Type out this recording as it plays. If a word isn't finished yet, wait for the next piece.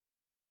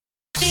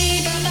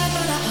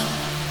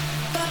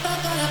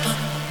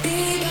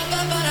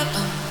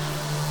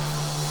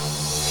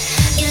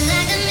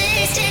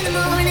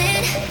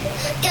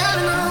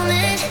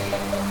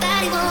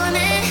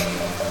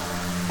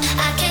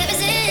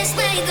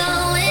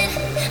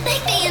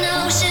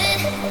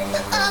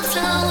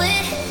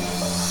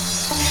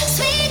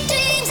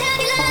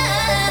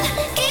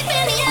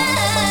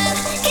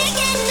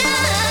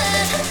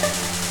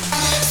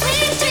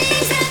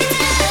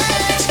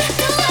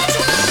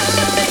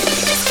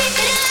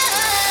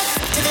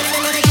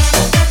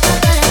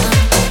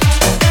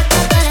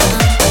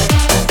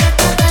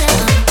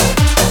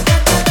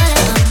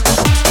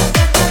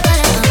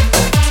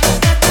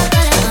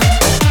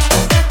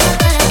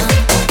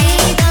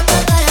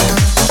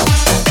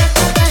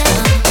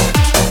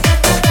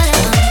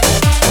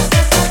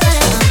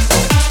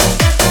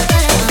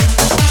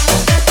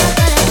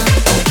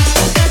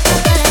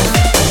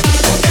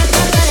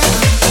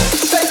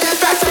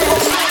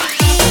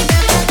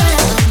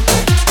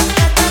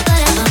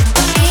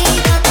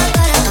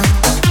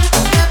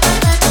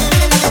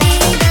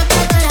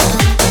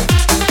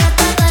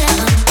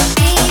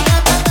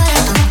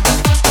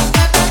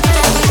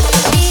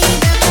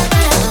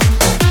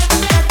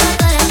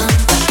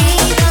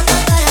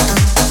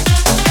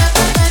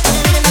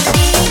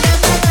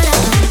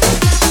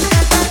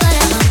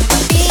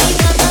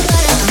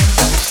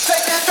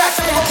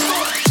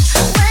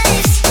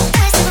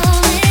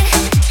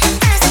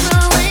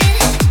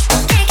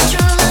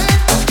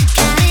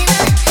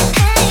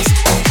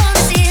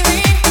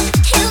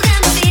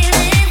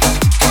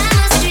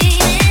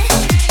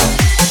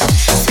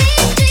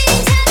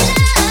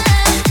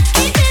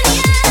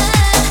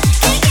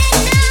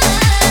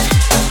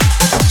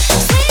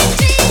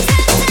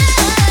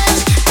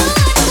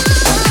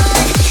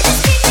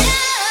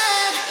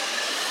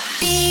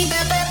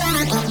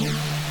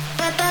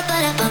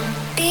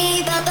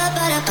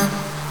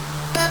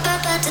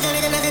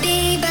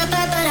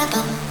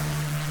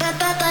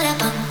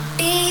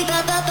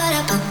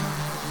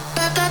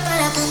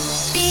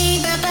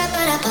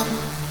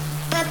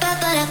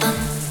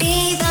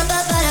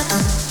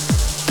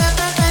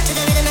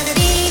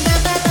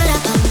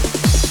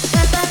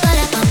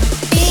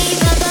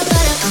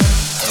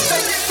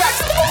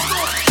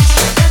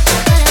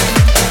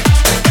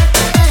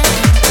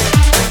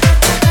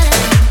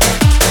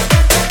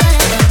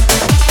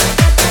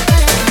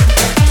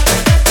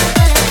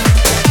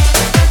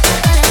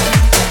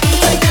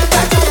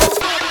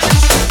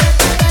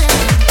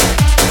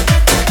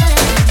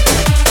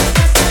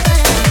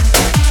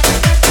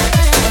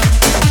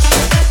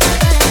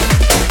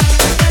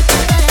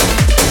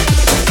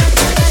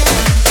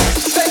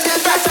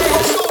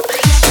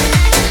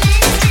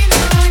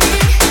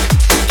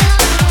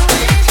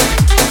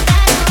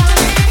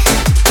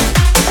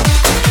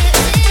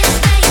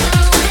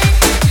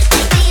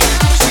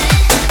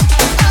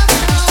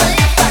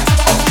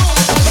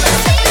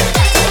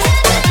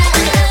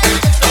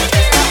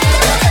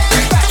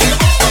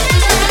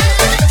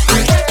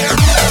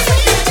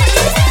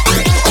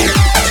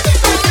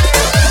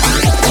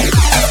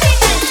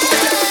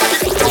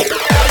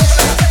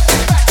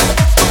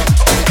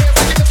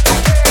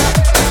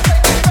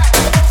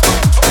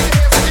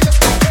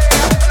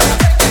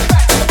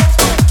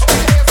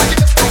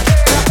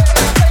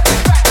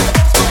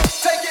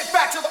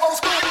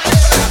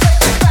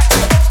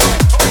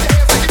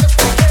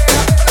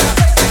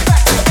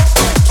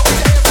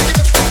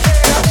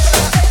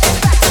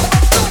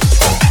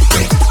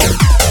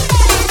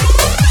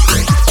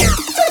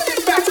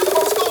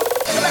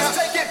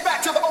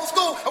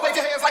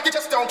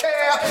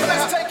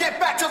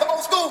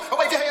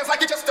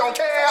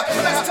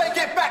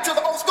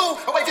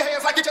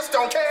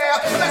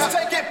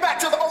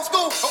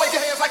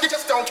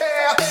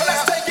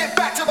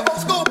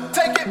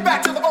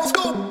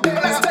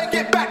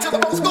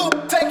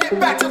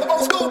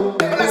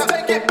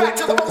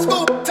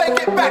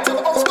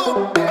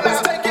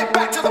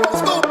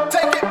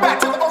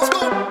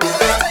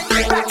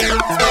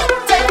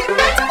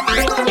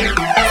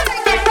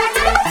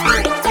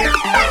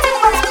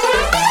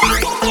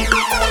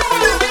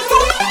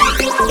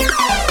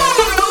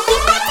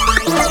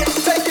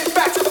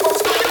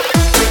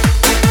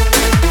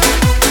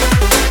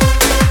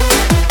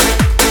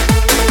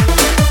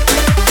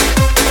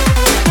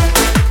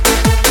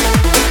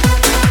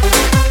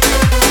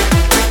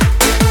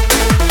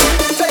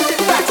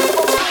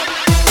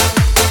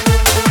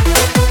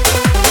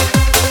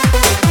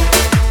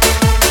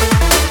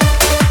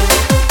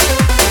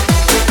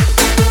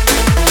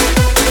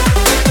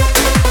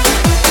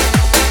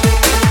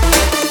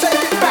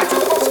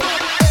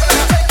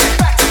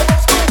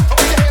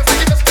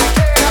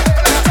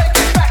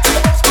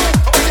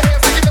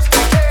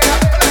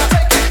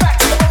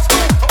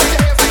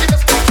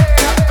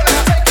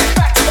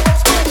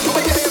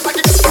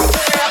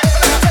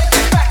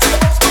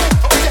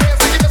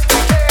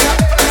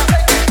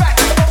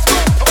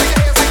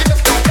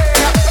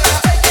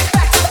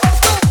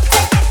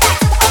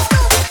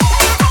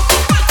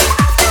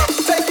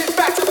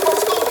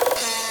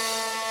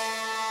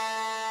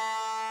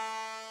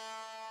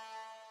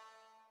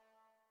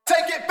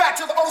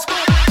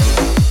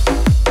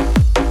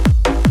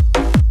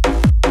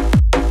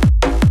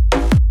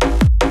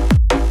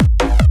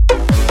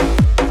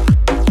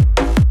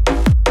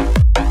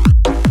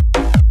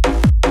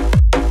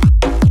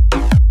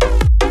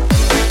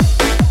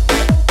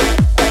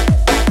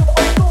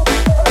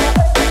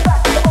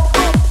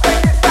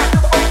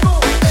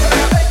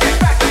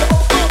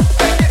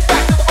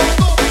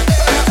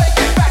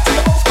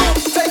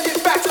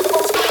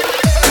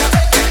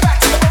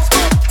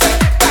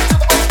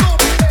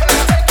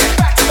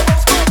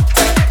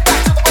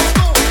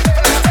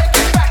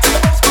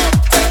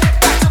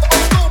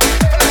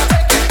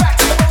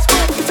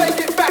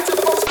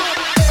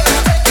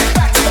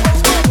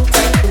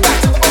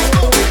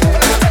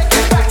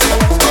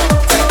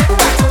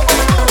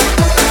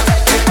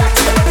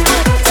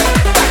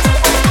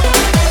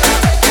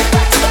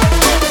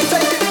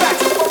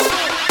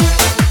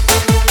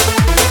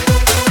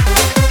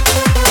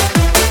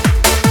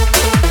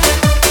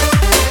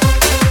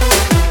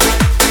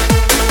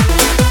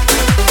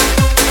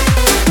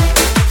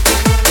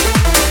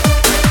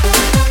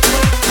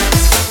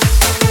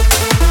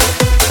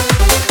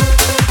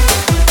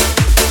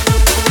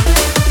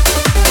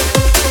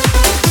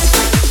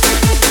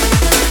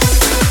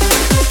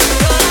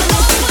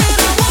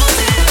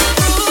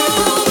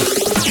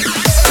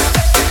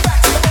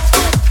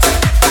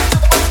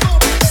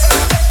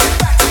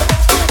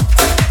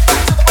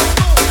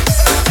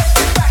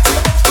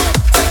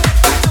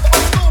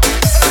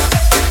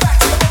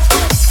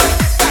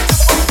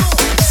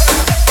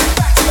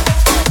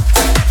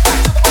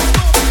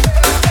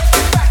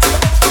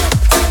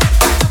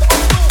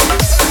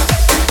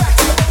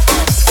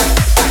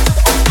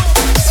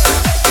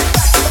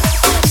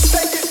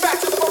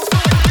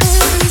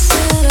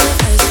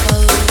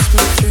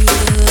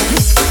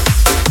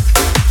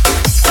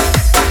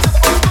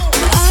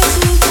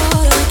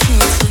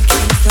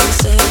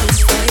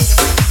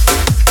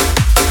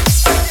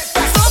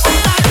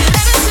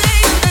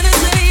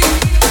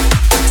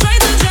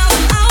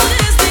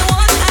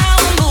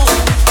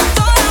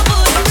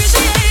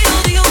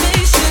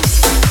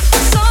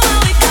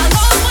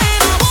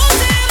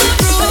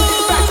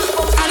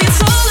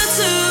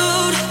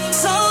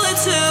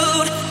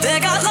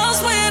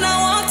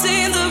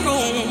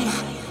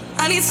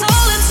need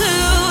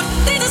solitude,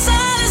 need to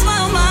silence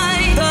my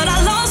mind, but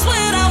I lost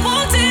when I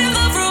walked in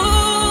the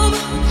room.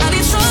 I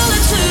need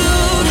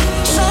solitude,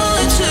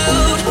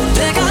 solitude,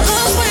 that got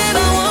lost when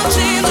I walked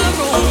in the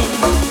room.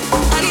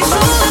 I need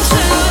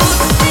solitude,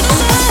 need to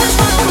silence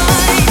my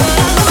mind, but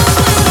I lost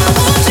when I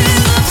walked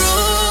in the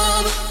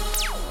room.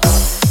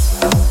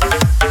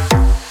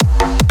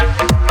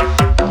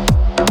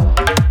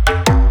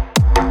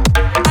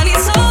 I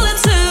need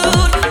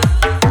solitude,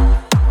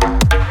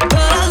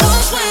 but I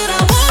lost when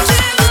I walked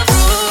in the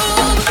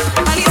room.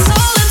 I need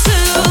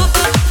solitude.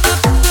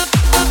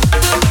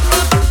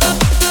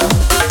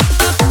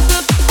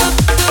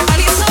 I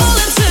need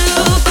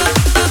solitude.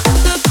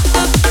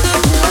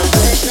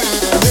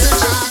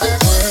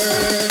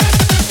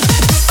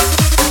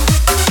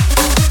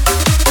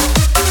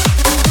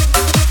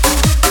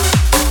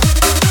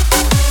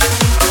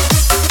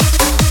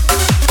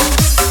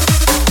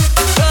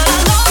 But I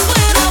lost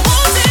when I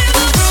walked in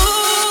the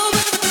room.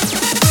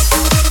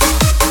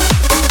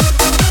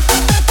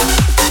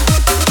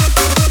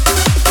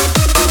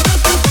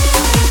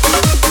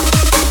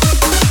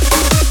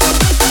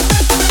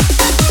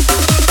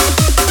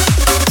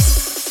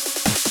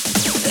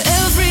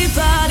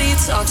 Everybody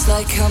talks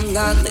like I'm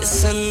not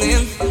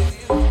listening.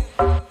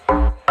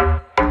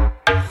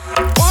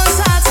 Once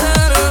I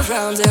turn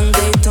around and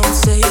they don't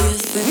say a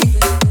thing.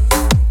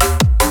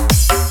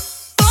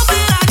 Thought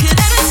that I could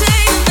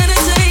entertain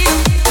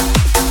 'em.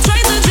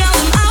 Tried to drown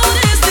them out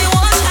as they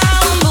watch how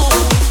I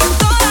move.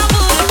 Thought I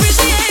would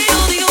appreciate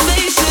all the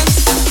ovation.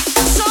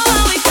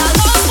 Somehow it got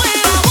lost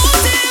when I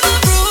walked in the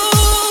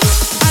room.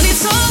 I need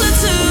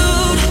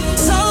solitude,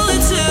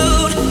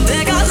 solitude,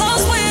 that got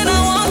lost when I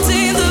walked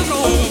in the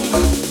room.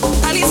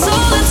 I need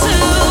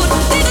solitude,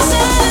 need to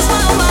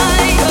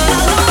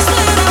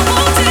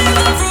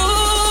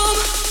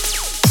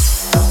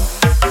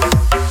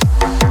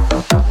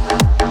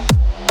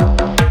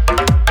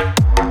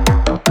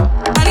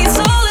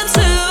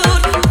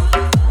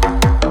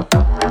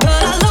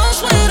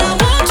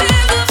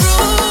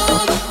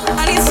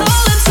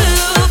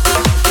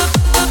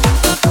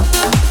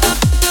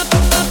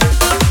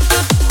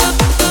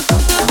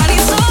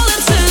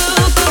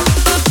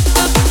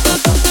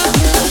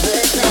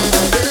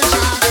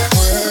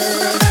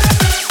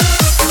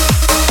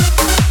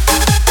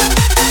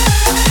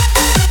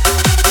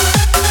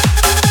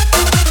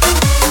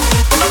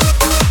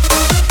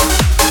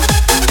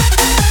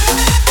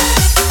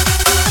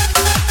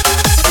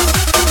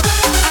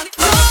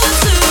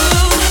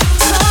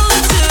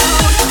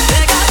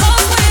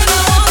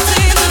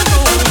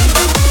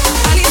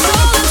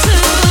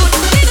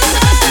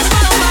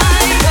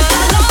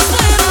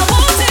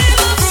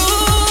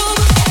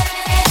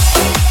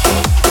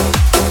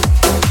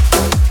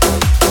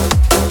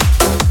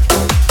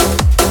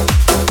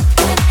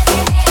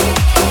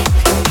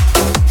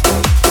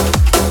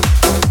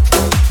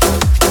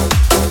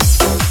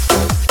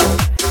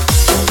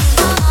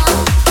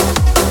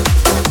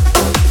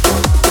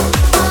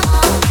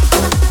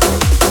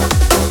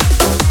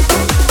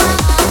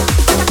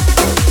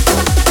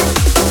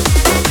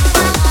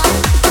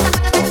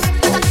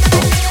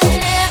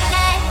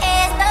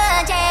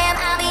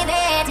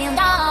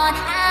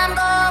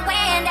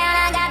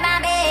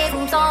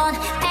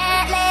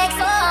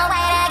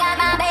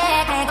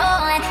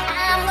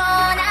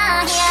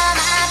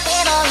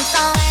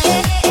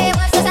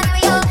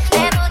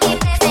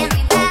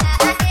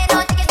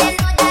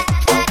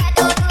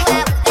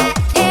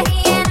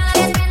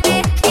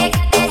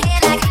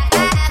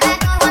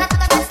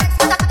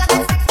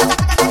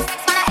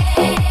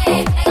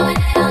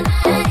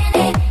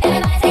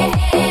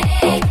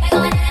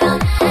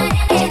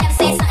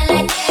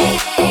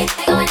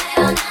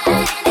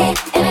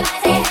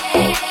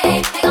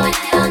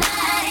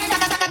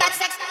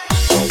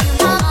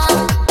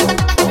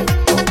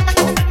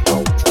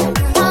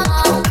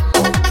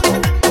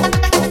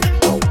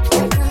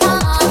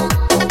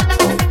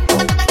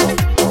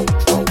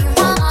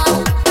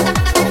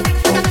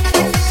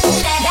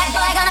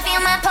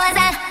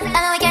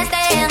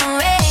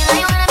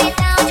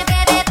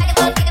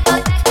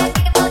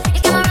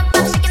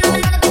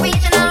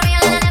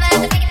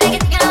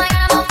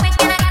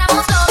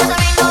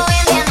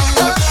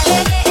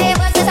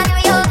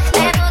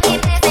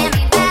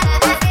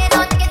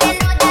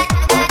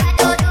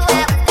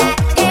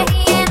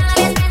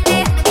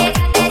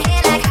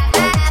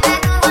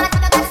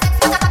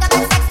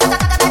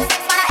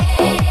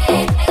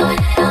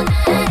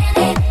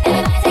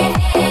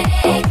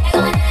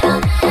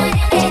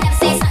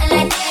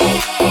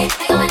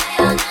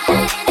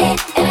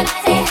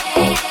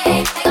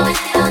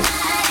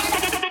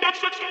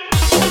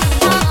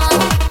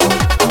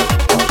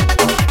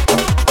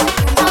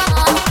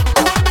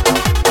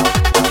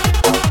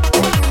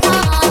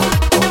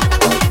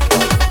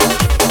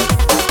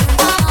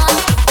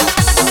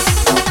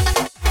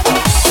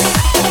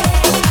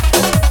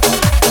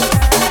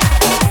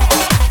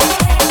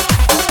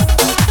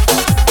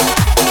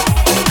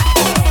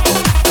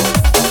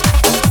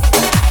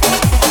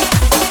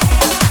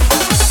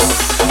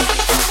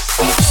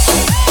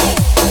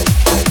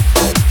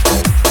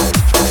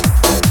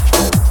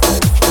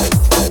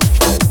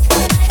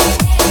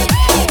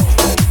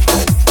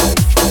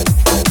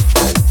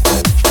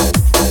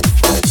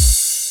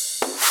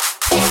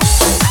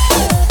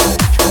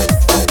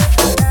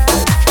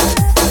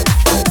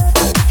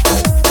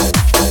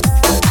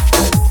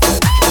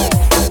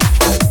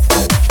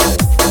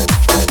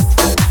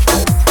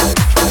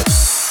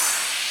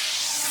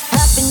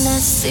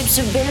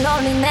seems to be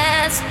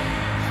loneliness,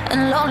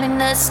 and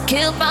loneliness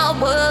killed my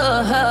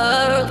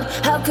world.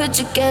 How could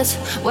you guess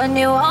when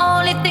you're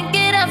only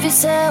thinking of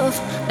yourself?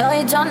 No,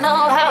 you don't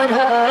know how it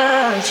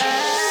hurts.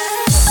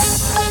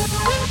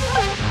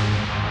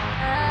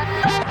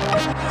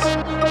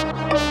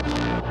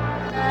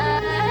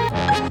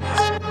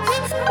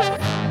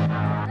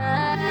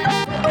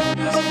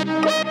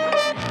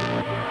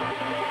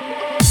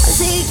 I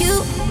see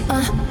you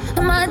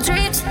in my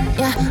dreams,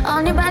 yeah,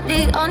 on your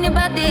body, on your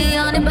body,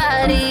 on your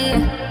body.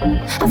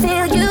 I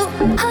feel you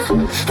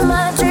in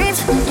my dreams,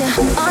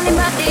 yeah, on your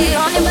body,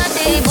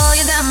 boy,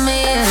 you got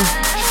me.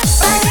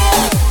 Right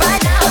here,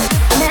 right now,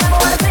 I never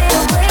wanna fade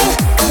away,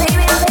 'cause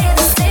baby, I'm here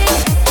to stay.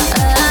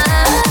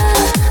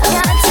 I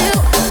got you,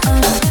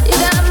 you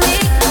got me,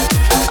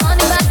 on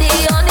your body,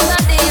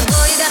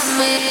 boy, you got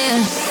me.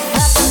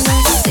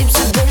 Happiness seems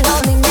to be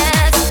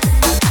loneliness,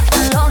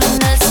 and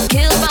loneliness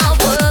kills my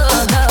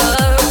world.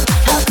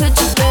 How could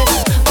you guess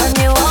when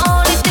you're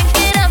only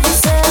thinking of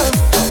yourself?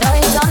 No,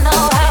 you don't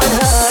know how it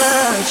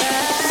hurts.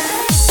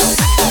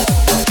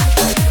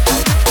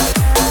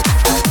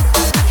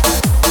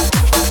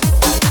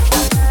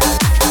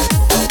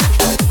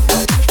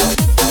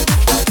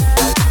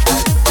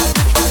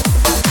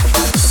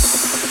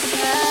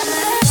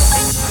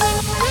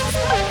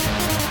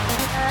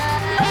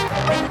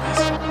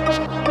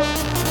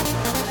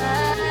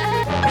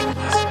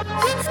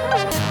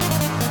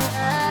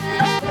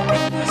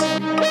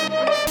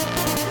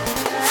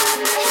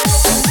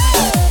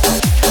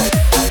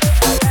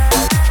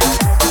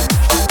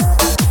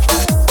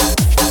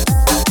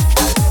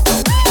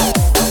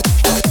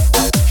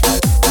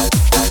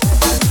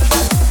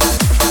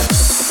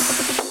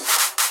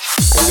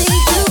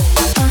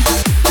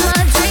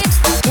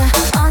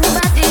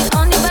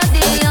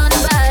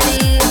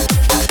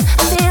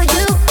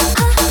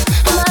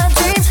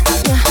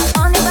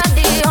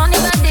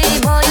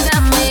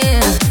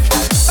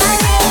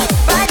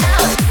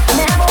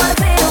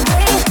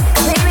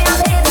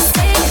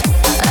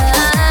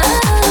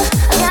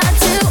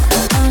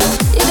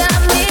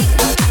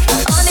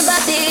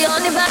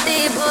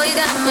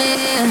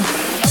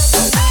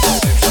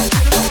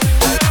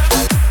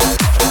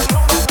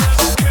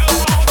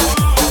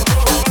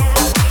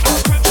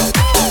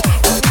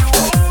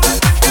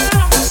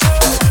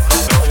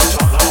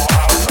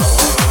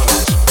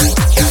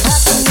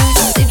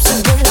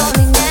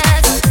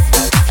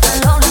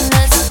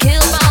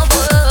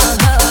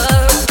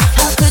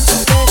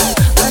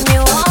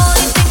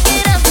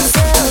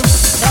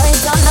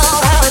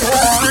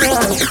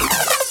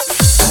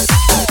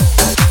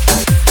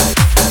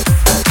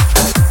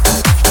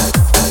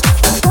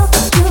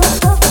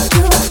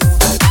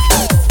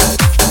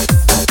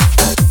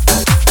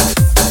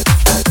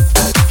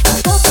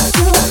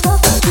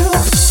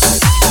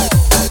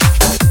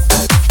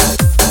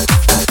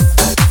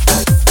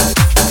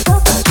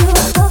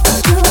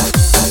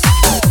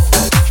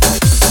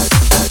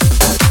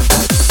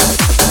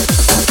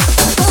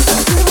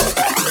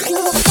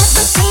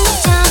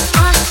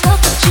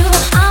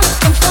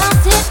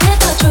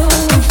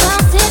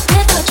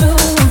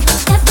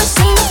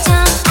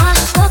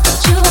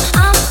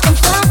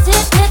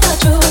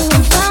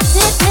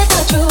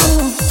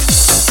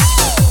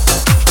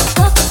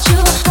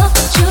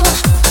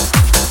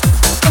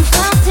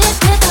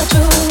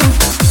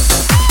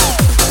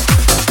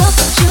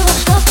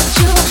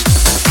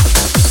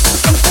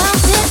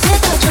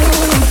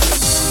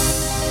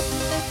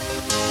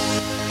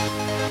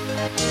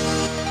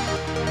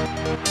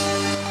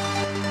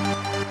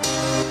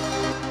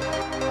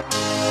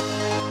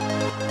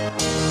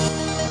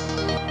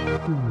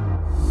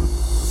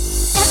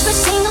 Every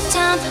single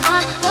time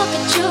I look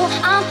at you,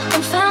 I'm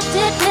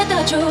confounded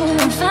without you,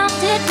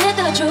 confounded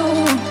without you.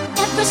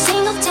 Every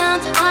single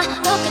time I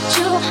look at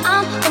you,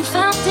 I'm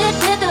confounded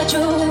without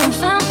you,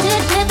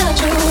 confounded without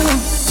you.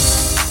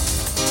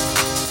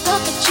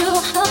 Look at you,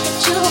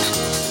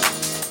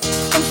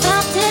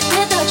 confounded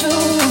without you.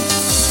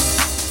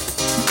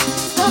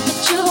 Look at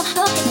you,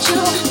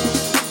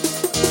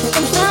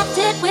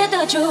 confounded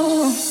without you.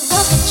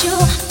 Look at you,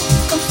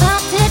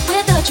 confounded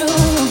without you.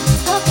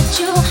 Look at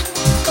you,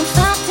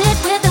 confounded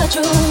without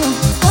you.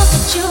 Look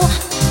at you,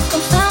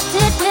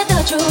 confounded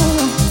without you.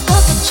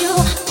 Look at you,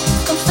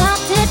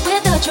 confounded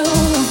without you.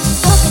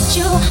 Look at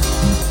you,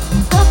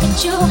 look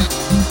at you,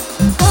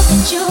 look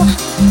at you,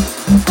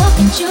 look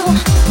at you, look at you,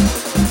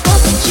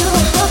 look at you,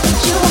 look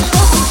at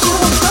you,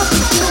 look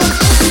at you,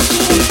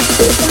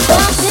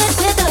 confounded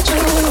without you.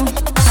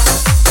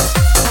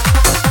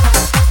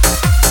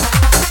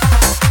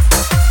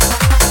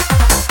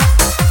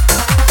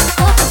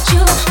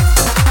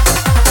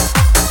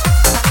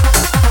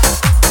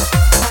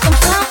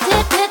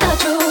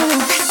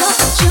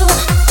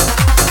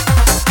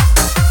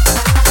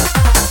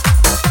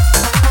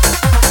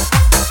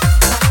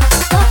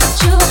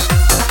 You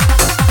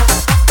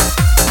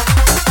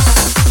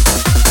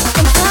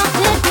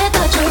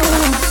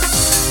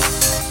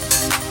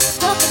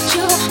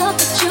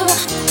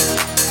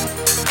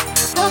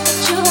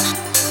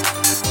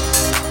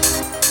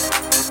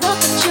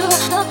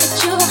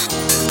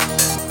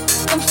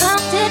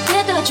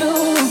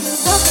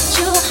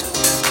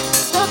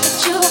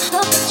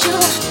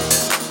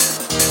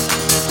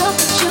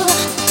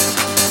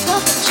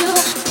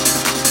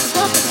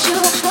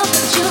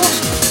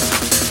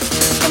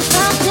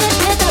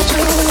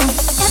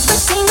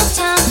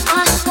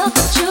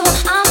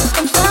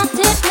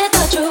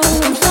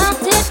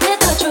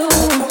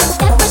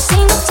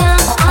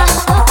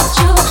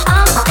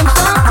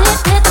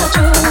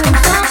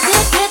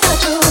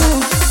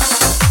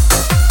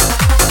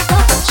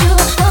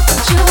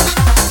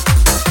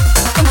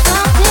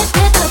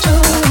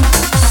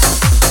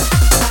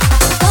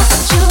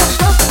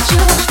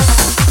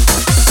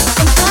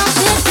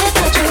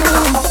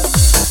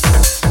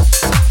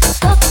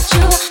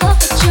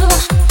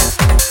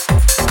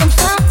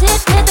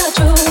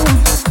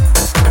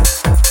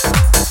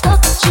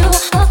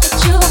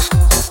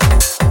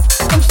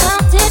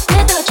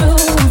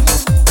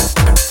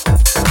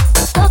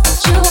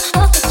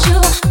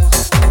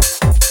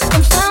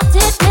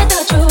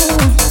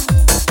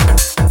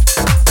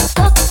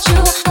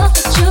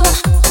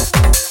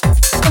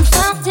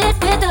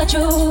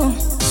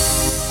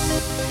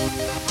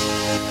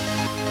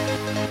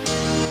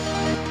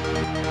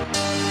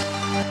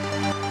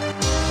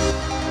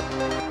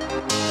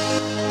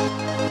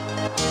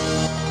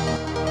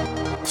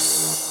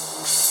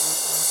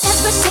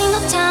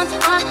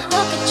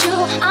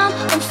I'm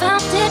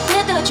confounded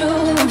with the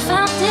truth,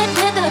 confounded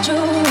with the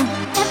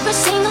truth. Every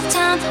single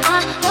time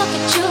I look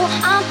at you,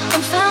 I'm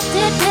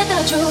confounded with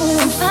the truth,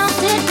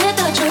 confounded with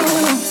the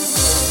truth.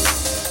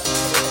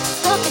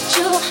 Look at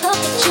you,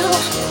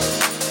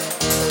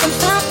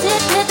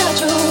 confounded with the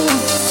truth.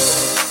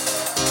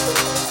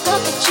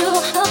 Look at you,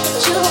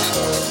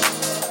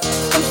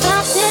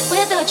 confounded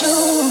with the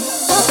truth.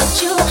 Look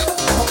at you,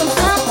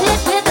 confounded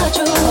with the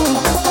truth.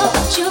 Look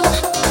at you,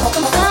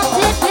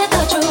 confounded with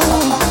the truth.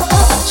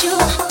 Look at you,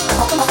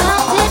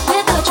 confounded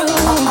with the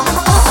truth.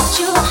 Look at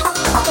you,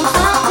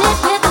 confounded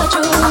with the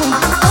truth.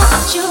 Look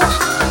at you,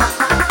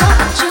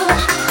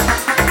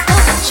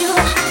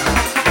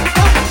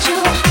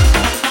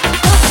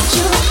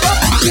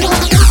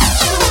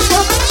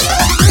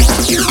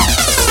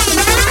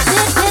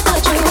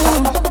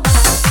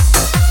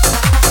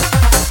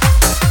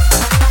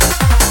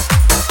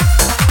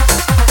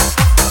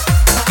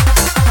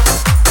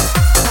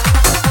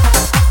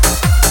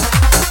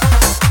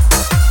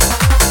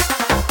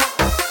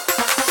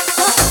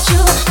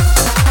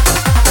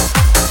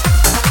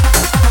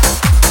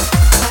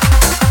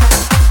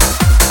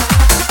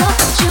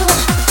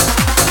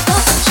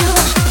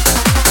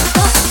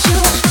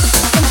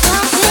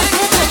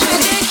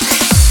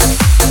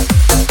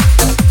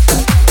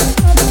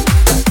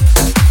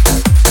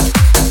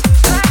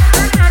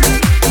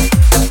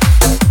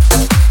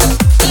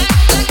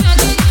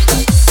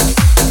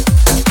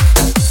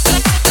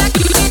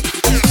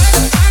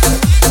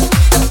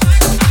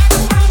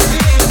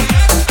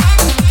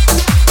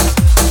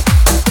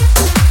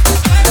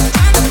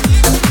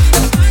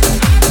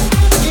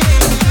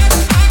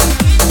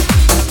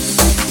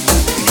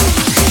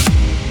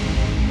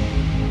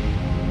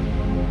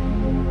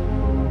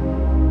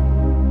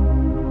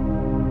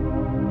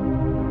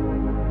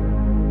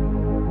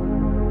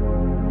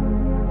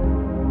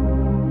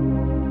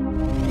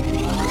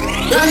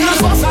 Running on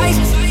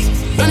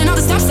 4-5, running all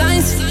the stop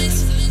signs.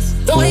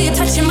 The way you're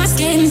touching my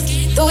skin,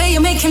 the way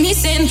you're making me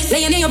sin.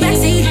 Laying in your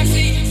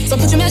backseat, so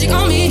put your magic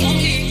on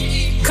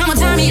me. Come on,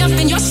 tie me up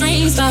in your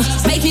strings,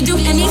 make me do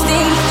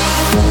anything.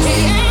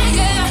 Yeah,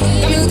 yeah,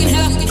 got me looking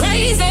hella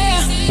crazy.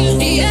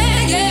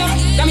 Yeah,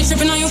 yeah, got me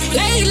tripping on you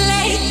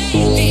lately.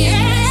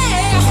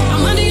 Yeah,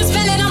 I'm under your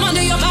spell and I'm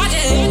under your body.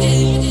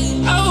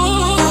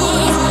 Oh,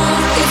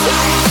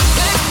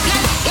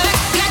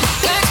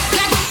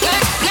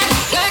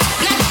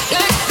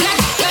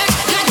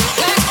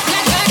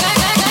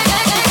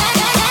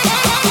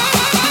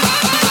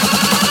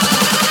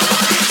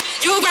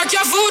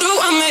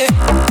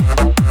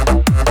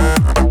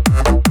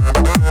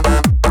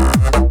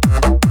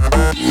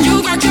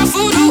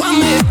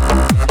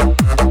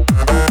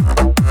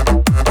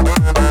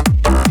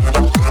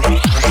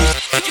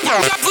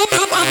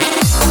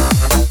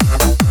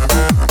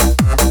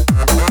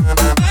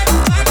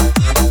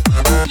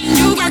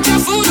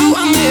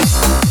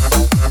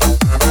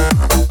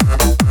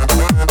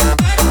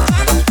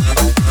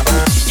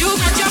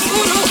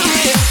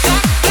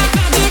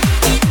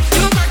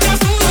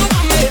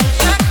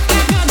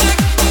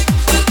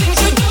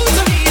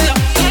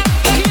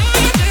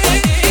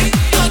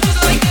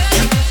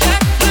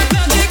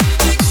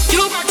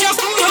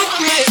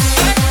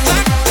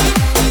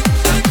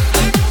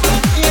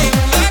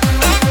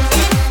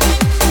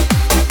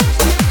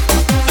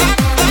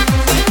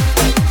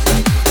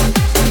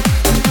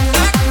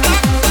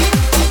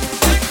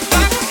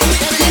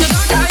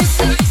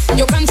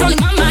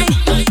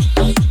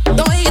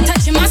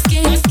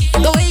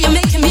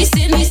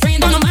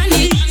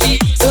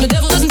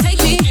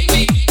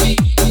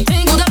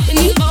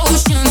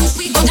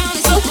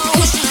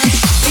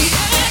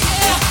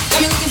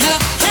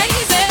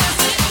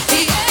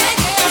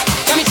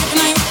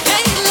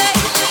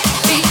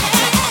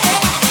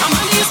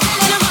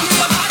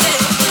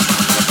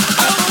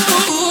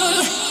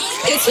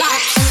 it's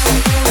like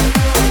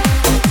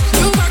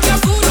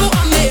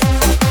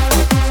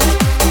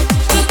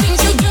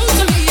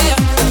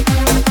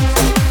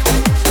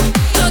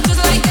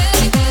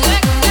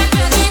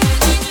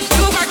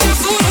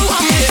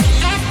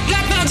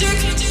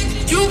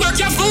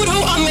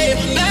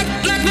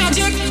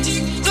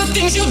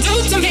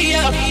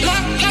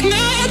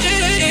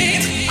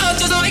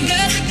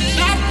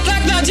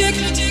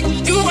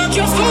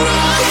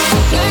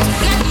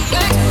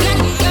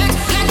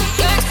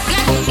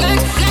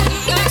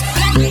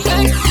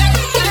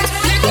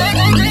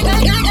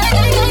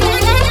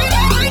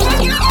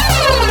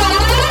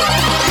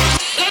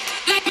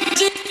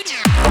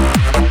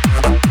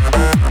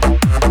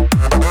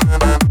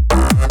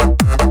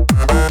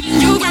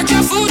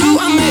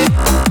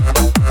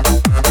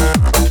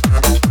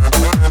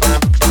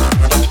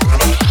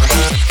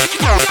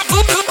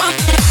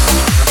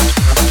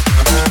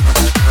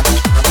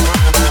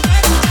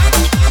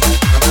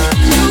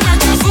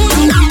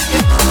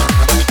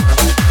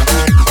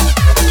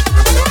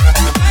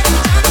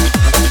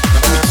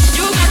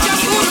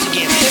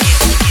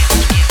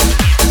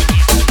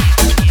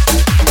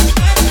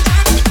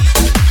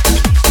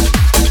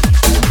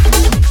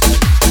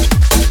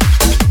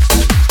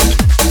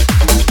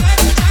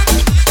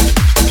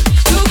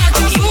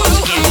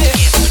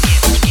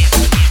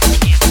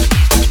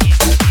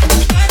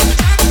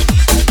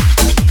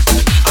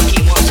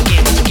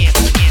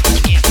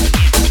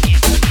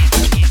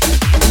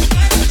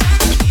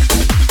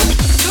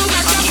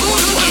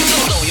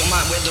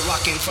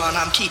rock in front.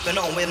 I'm keeping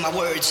on with my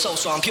words so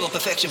strong, pure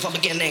perfection from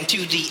beginning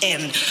to the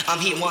end. I'm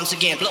here once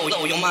again, blow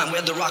your mind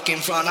with the rock in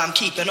front. I'm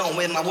keeping on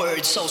with my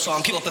words so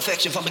strong, pure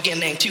perfection from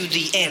beginning to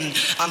the end.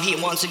 I'm here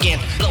once again,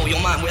 blow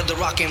your mind with the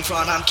rock in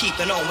front. I'm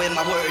keeping on with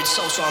my words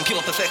so strong,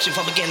 pure perfection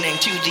from beginning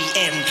to the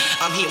end.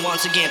 I'm here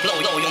once again,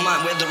 blow your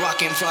mind with the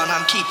rock in front.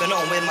 I'm keeping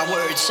on with my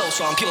words so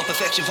strong, pure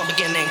perfection from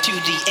beginning to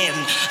the end.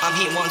 I'm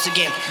here once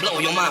again, blow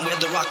your mind with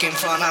the rock in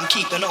front. I'm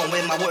keeping on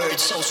with my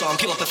words so strong,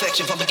 pure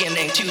perfection from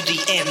beginning to the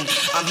end.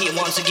 I'm here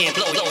once again,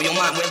 blow your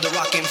mind with the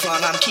rock in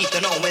front. I'm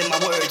keeping on with my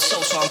words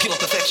so strong, pure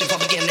perfection from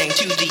beginning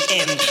to the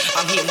end.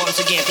 I'm here once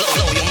again,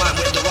 blow your mind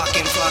with the rock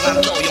in front. I'm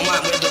blow your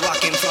mind with the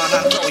rock in front.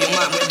 I'm blow your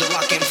mind with the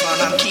rock in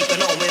front. I'm keeping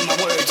on with my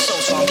words so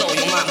strong, blow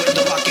your mind with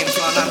the rock in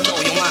front. I'm blow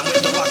your mind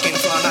with the rock in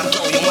front. I'm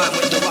blow your mind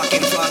with the rock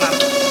in front.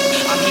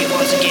 I'm here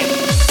once again.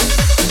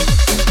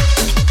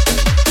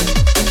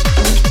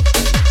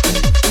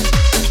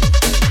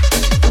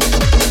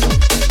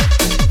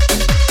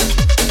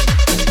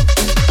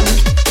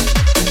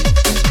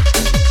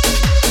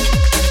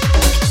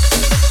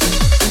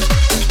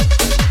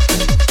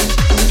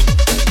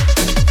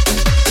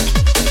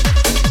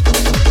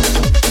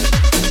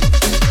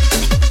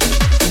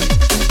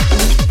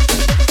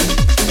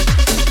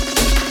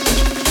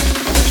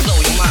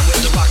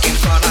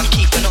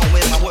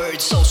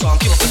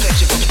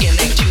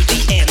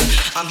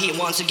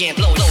 Once again,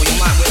 blow your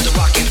mind with the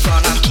rock in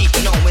front. I'm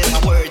keeping on with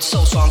my words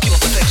so strong, pure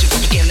perfection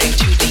from beginning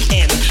to the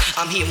end.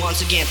 I'm here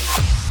once again.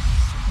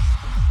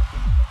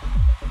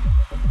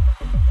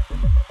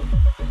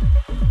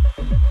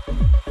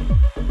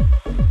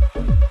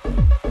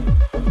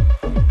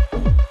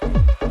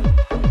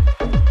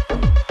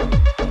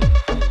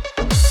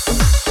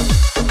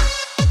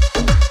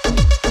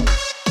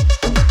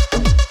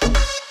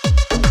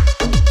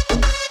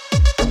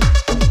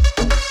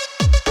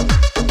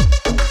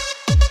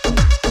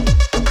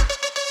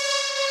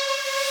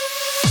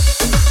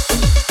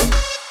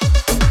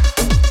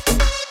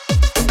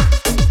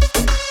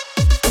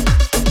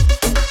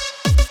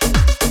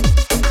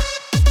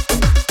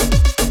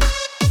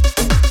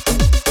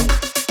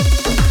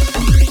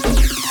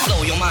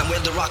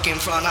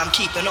 I'm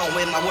keeping on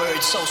with my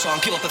words so strong,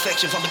 pure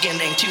perfection from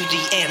beginning to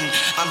the end.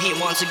 I'm here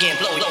once again,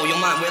 blow your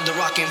mind with the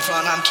rock in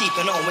front. I'm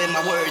keeping on with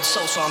my words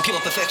so strong, pure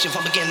perfection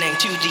from beginning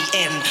to the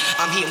end.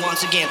 I'm here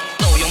once again,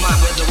 blow your mind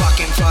with the rock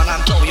in front.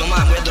 I'm blow your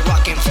mind with the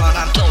rock in front.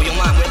 I'm blow your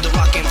mind with the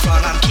rock in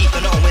front. I'm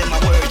keeping on with my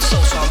words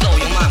so strong, blow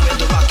your mind with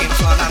the rock in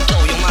front. I'm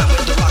blow your mind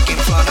with the rock in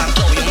front. I'm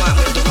blow your mind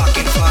with the rock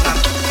in front.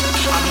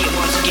 I'm here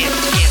once again.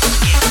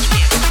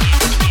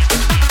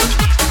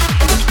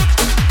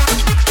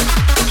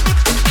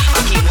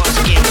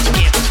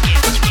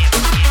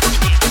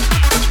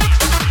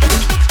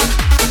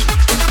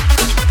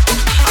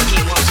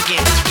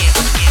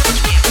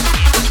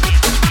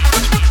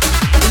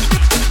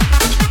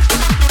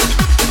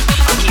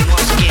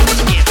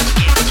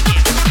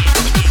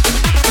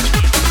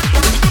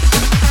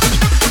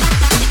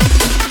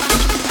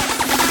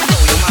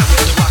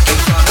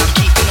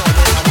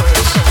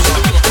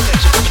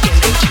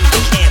 To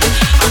the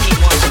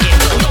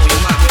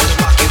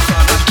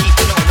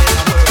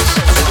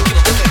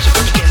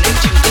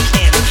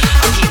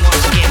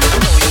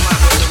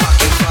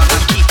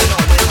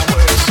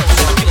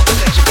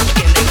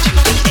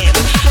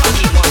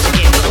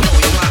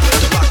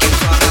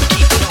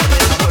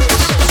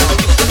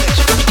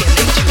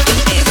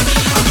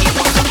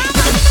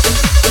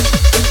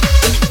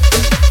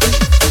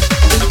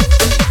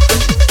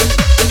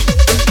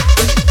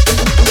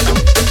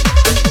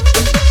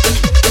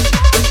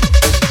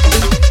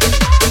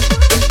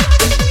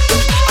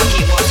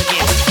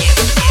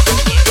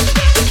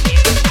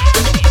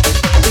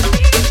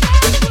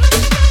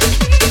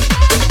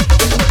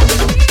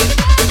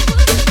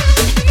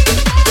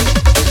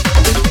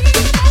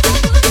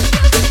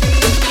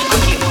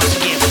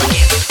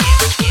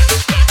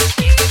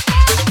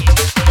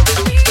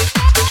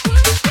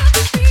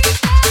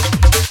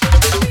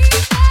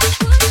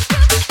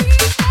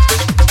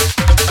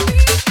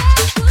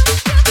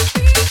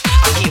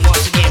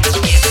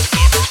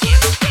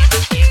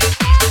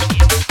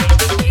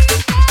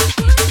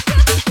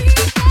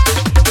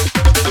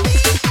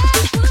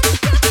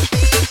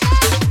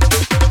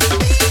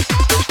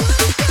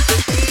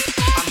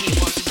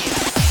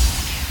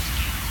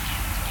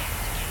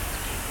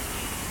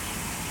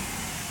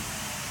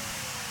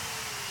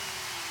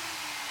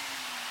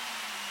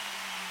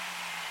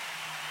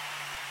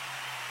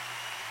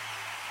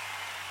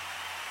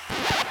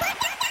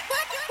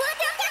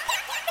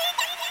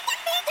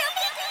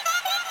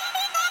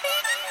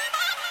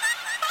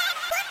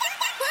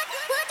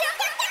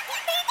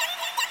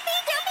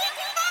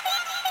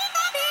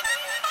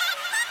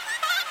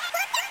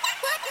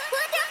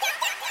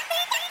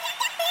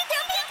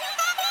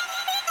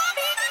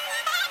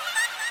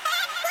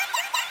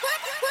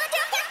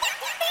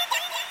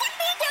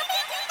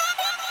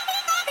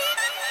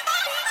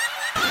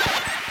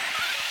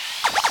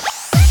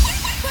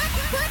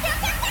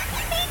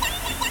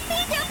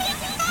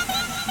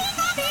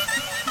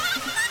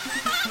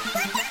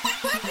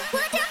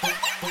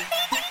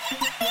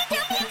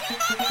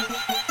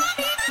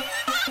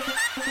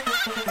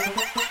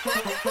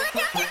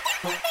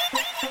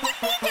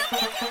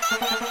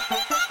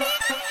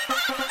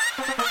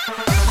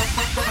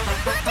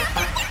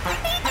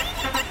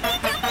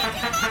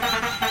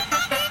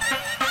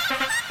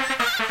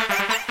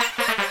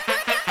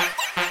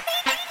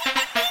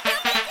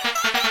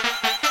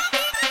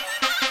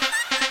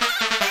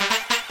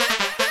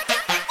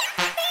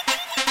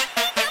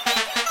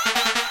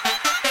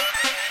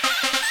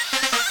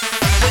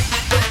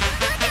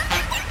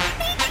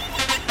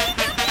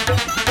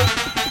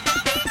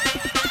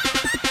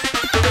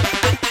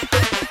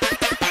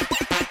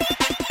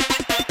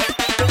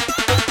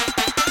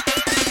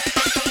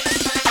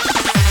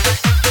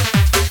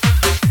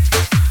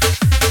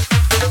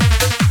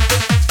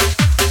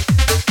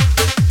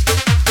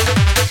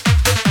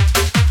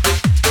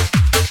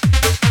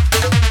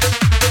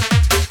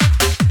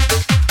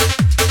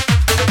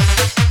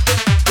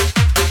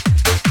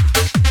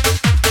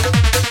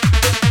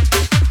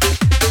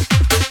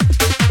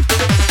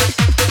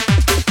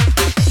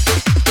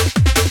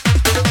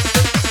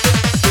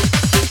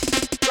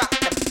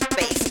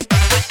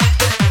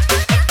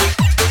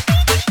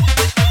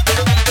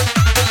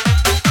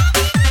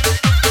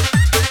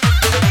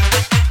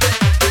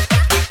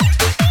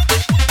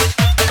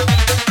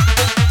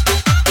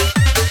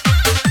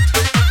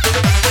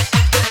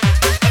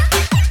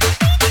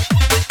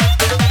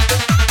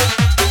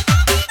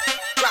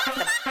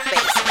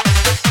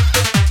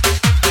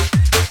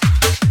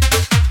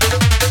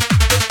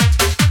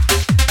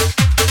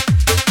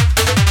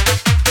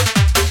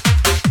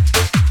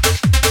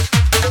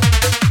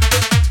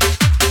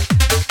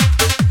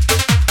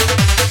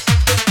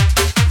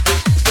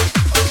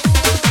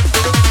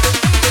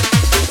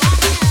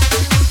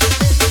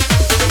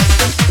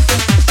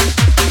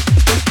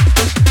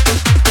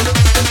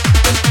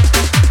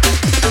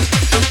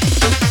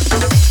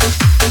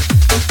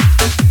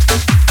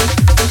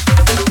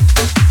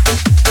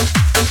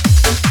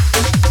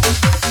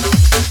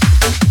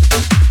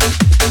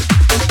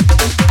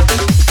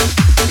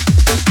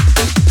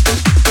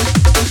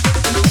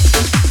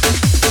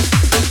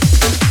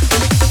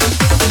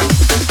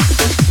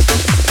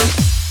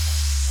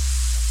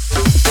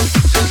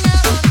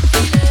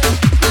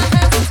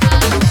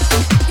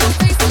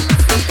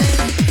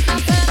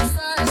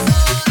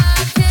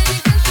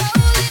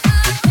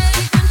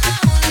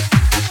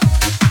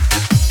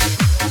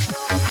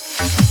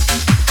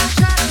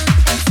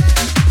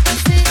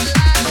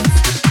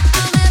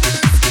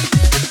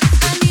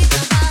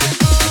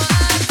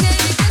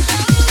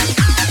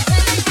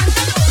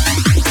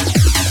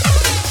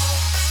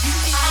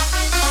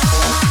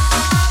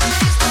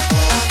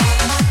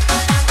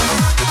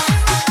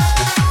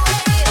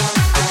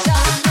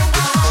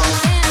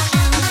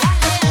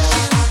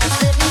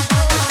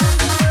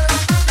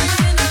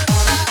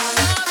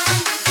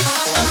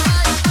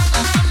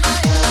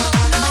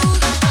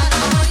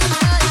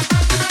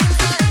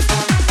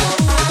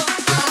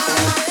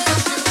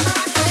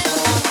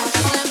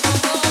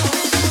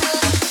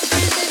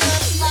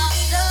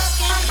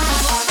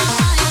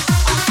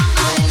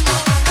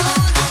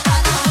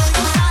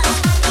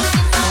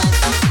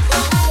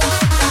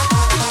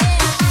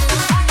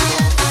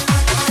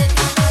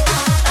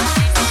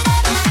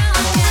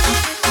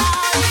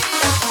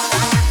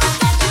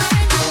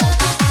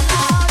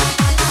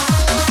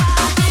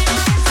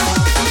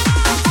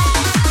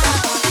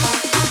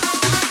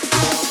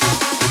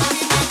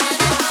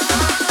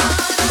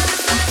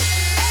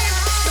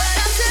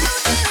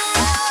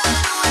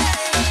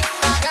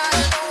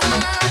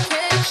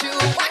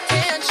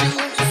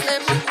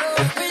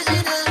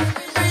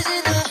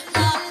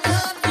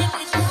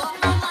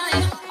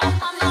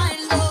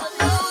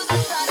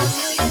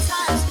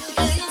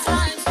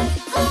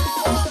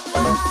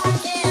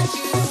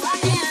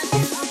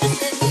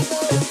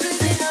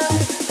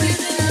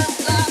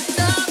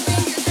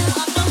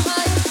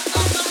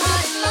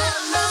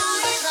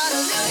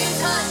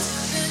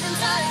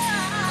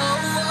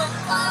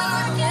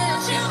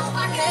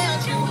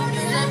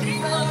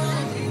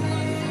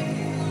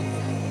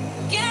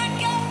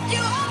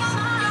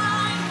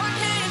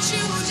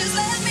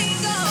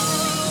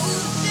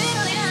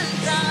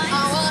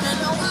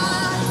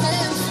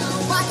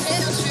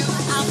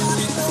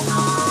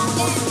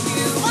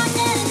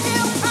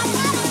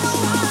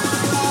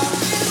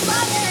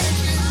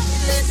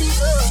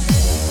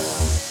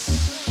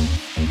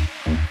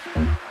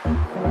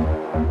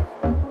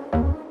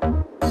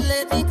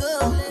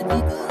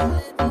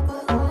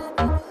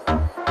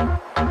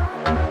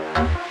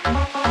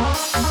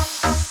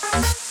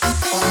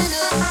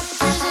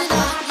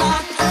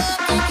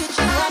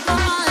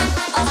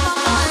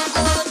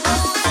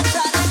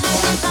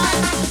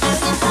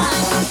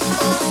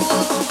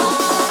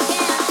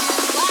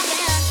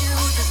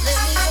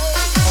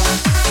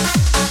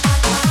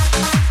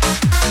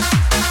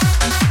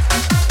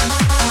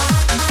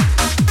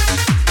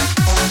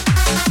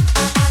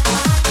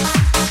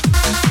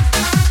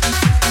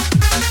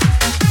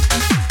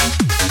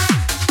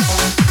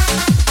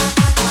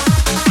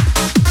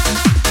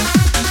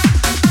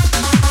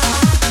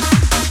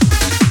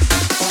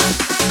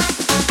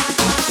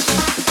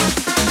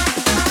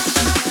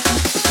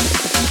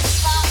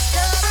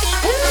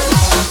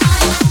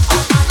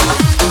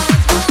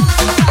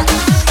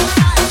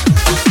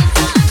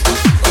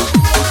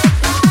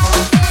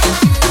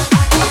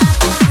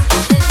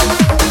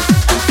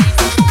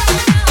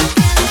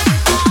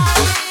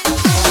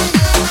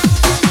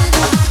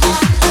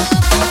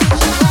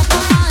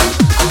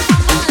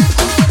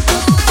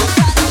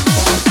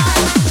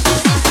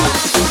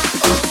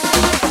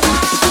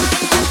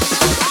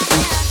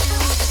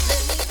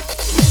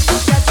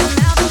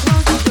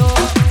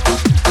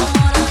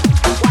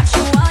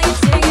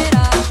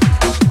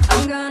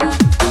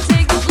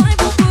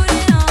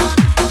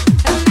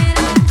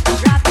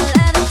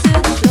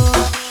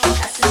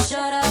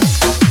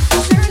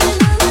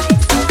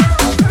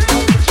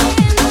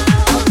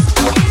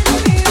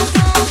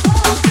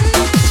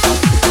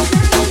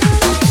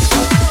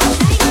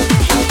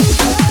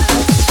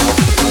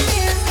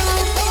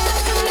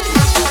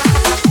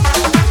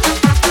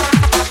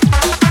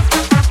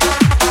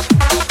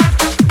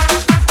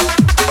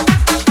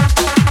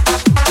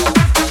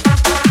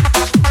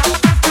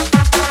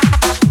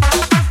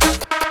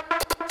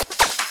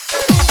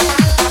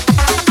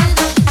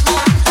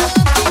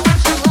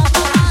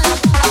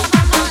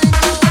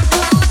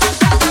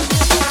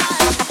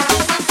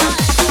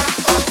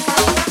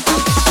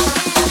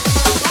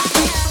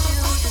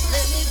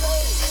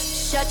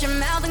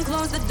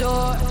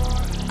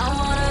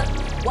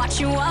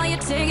you while you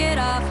take it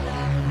off.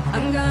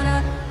 I'm gonna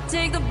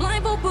take the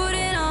blindfold, put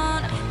it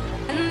on,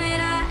 and then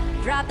I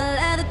drop the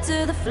leather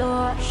to the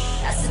floor.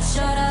 I said,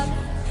 shut up.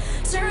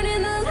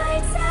 Turning the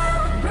lights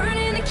out,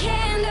 burning the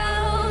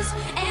candles,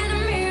 and the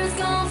mirror's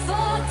gonna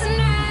fall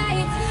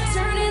tonight.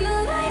 Turning the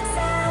lights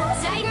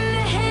out, tighten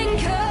the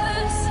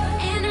handcuffs,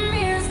 and the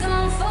mirror's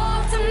gonna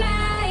fall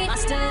tonight. My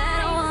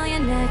stiletto on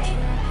your neck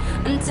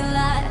until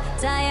I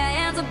tie your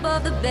hands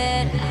above the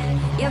bed.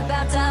 You're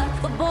about to,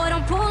 but boy,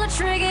 don't pull the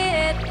trigger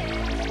yet.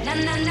 Nah,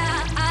 nah,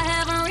 nah, I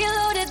haven't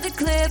reloaded the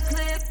clip.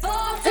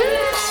 For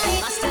tonight,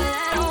 my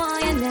stiletto on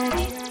your neck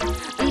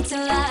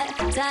until I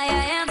tie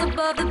your hands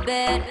above the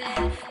bed.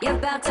 You're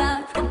about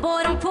to, but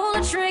boy, don't pull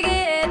the trigger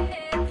yet.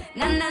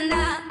 Nah, nah,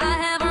 nah, I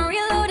haven't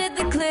reloaded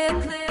the clip.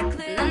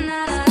 Nah,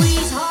 nah, nah.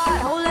 Squeeze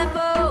hard, hold that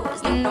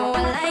pose. You know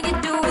I like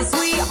it, do it,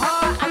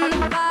 sweetheart. I'm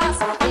the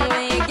boss, and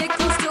when you get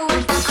close to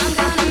it, I'm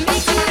gonna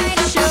make tonight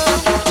a show.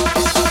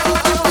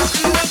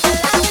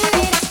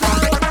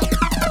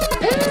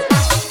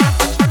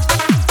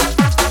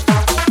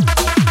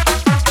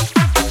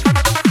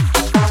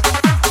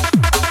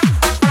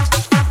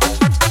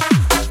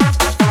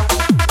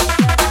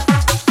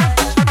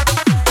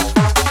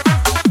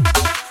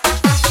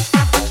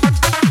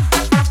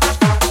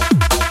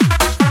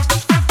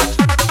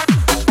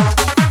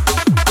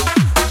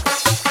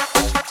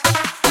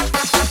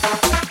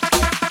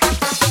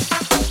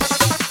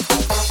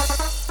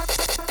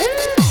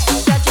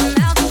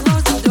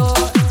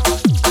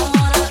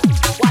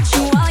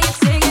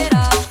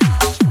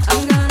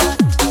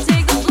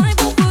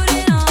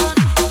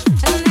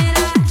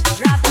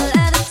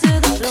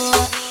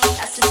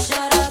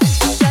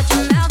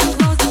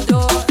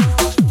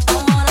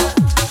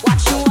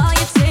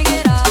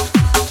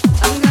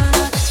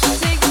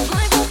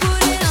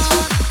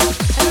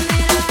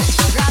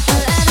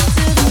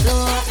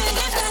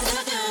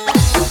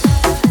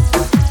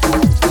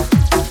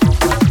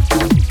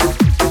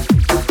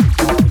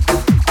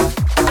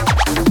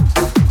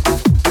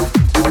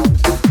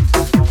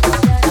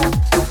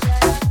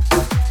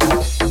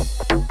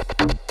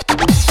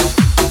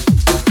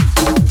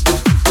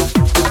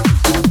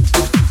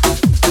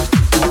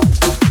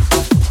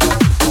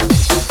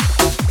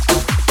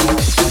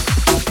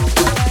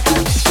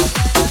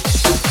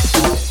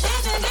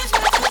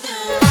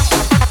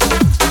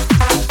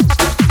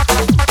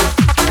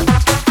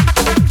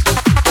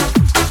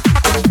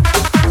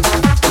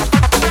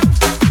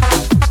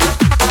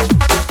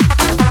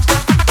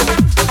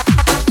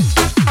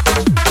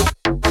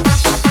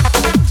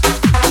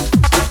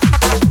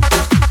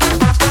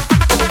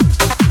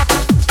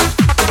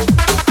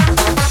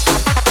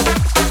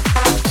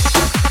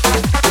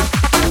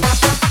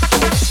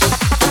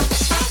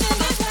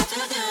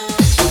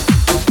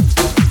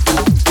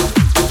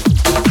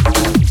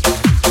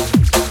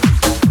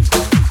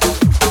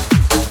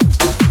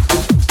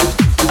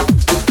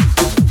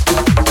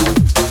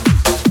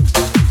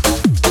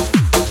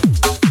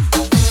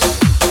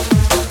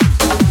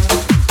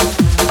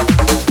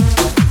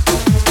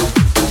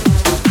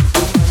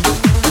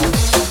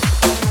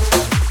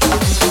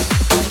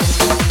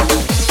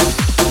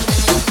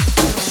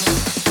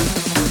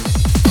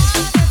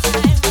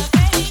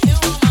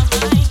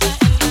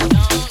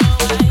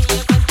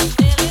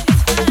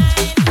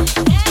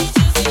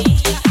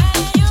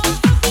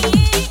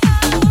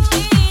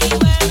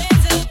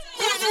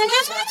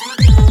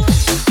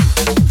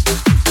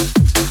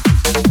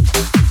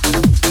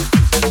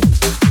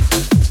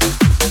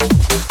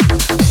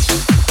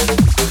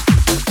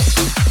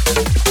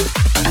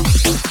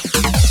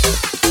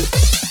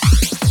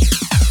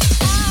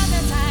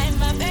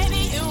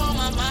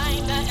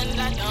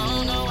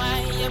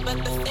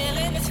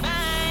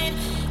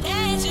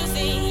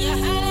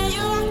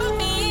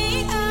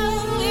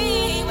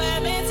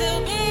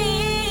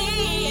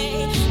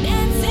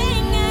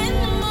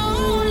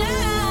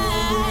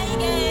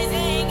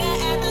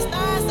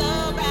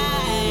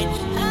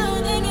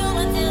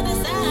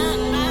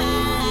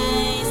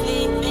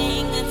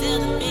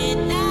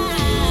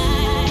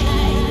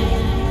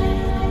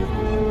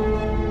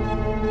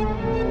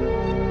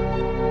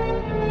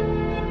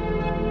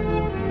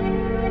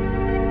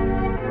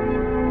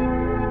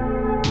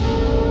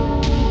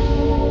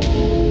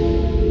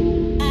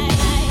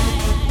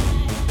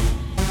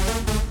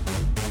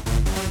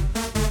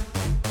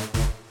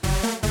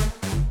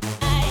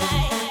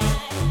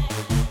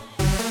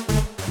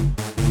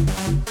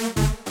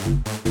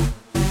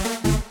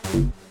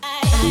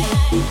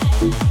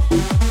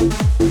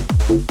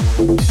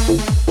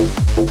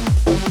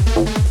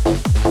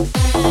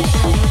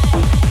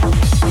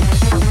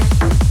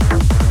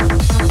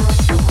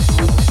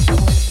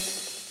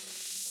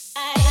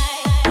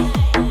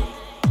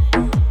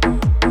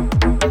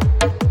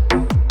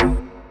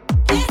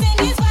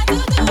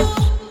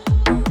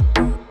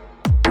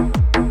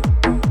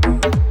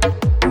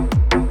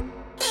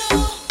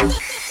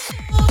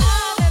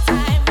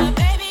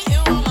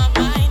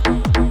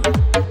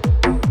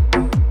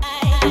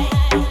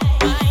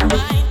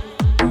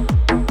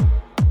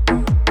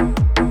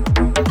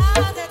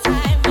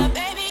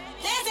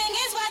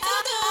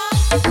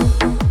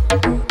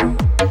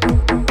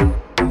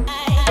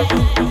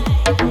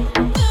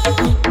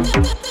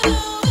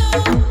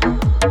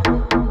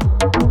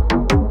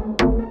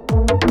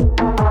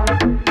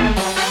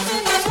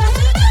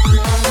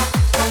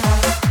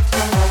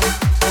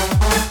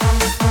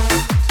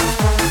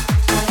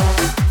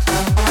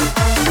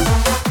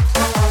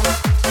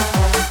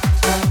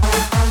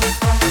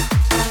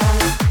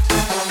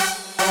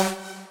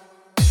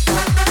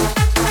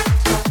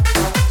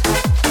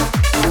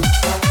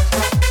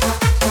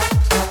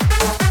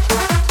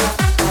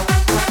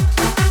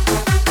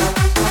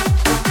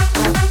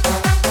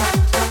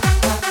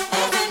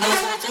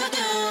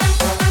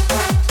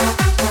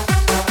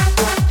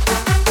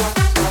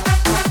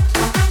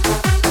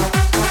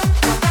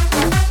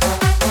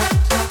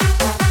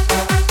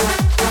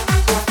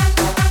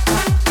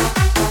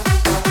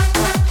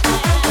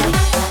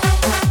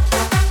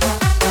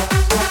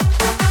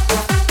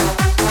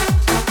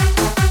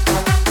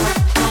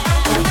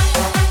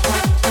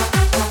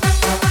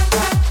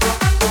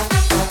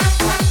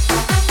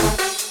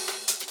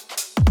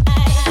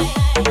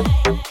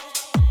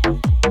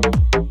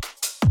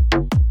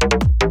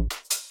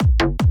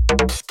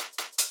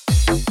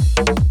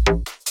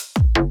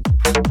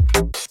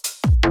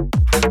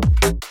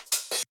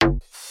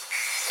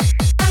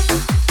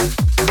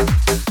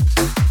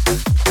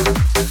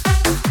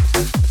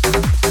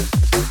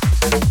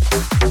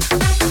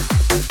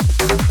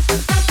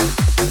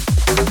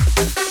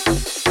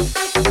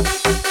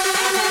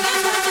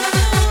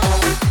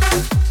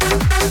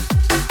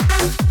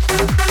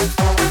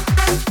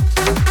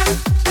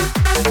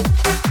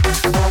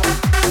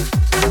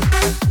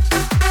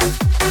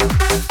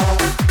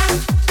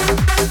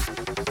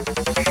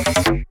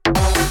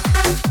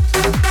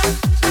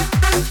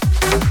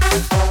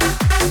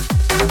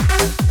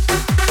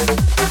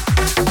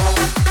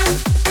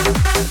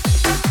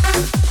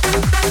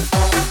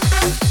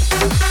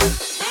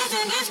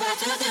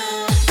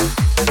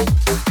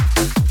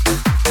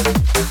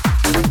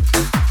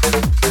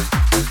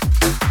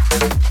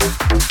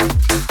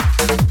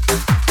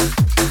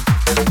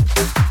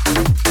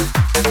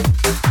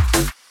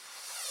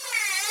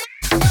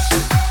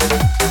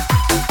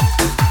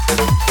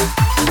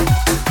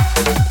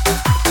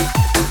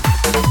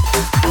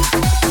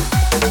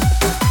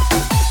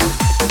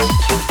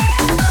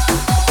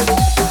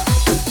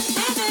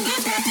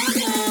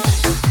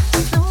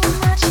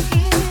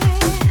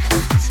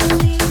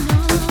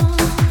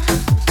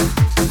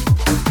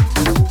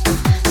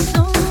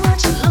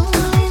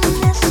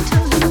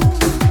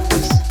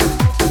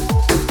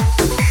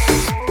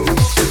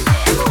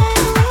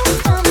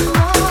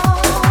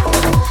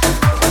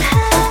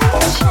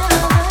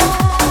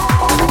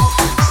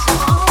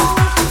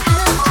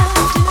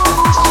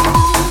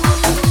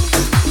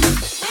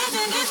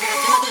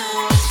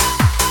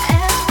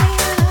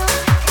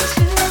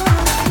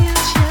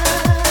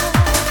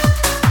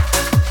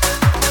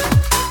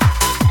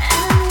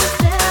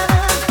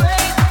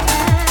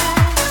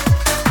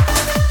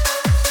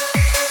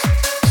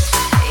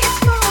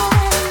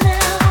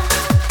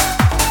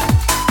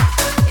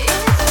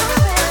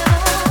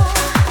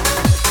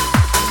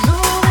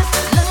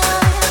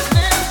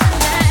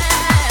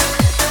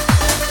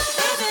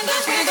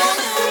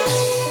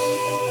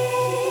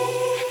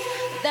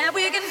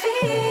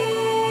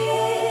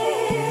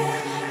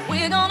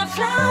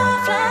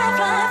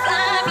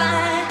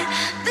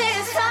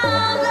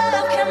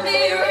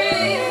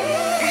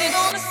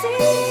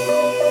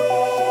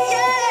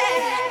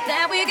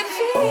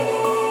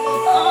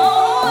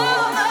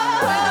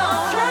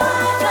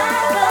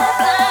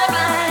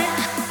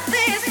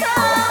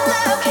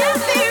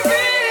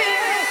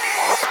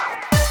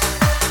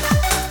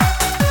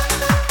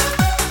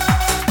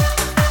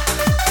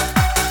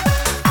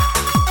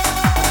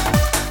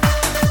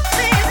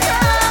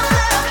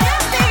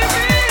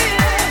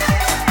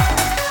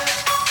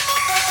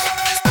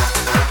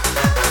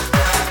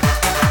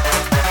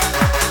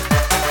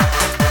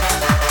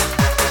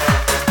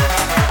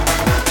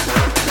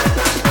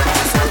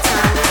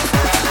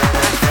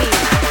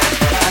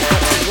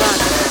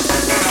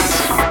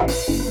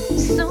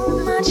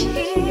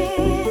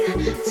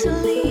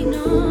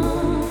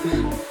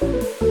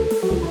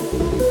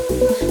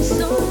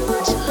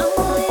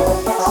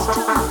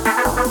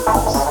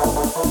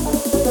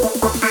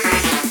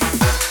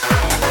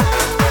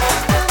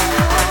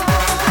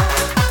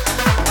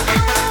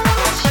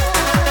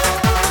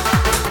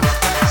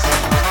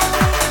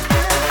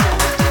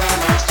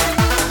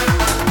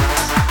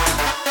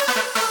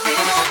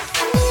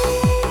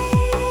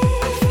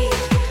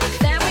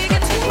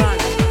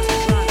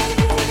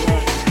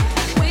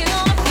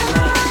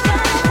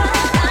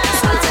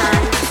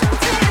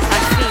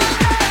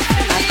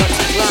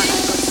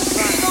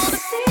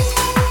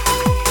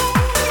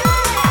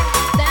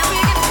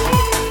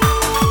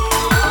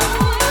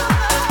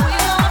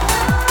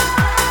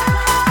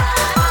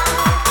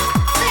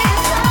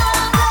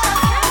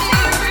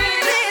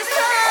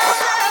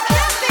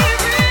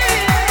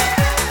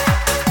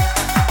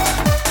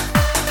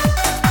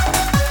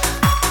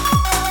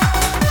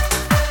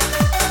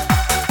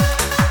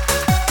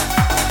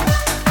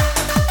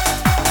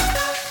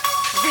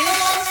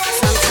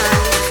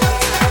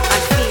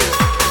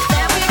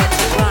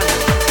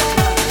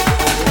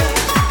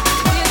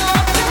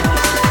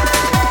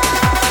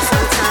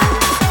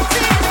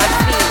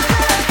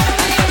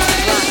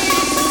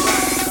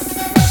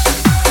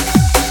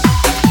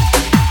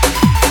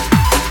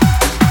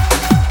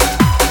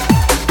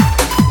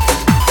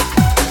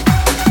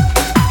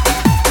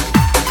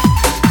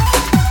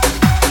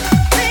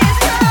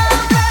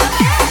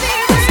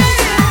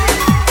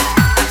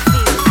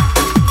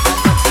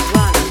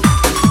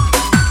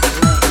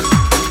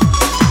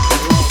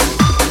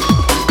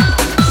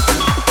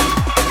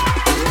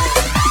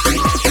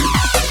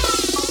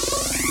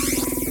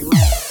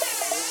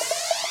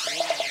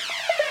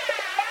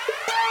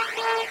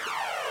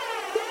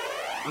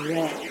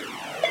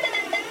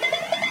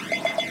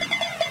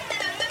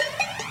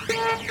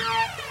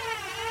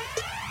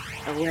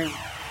 away.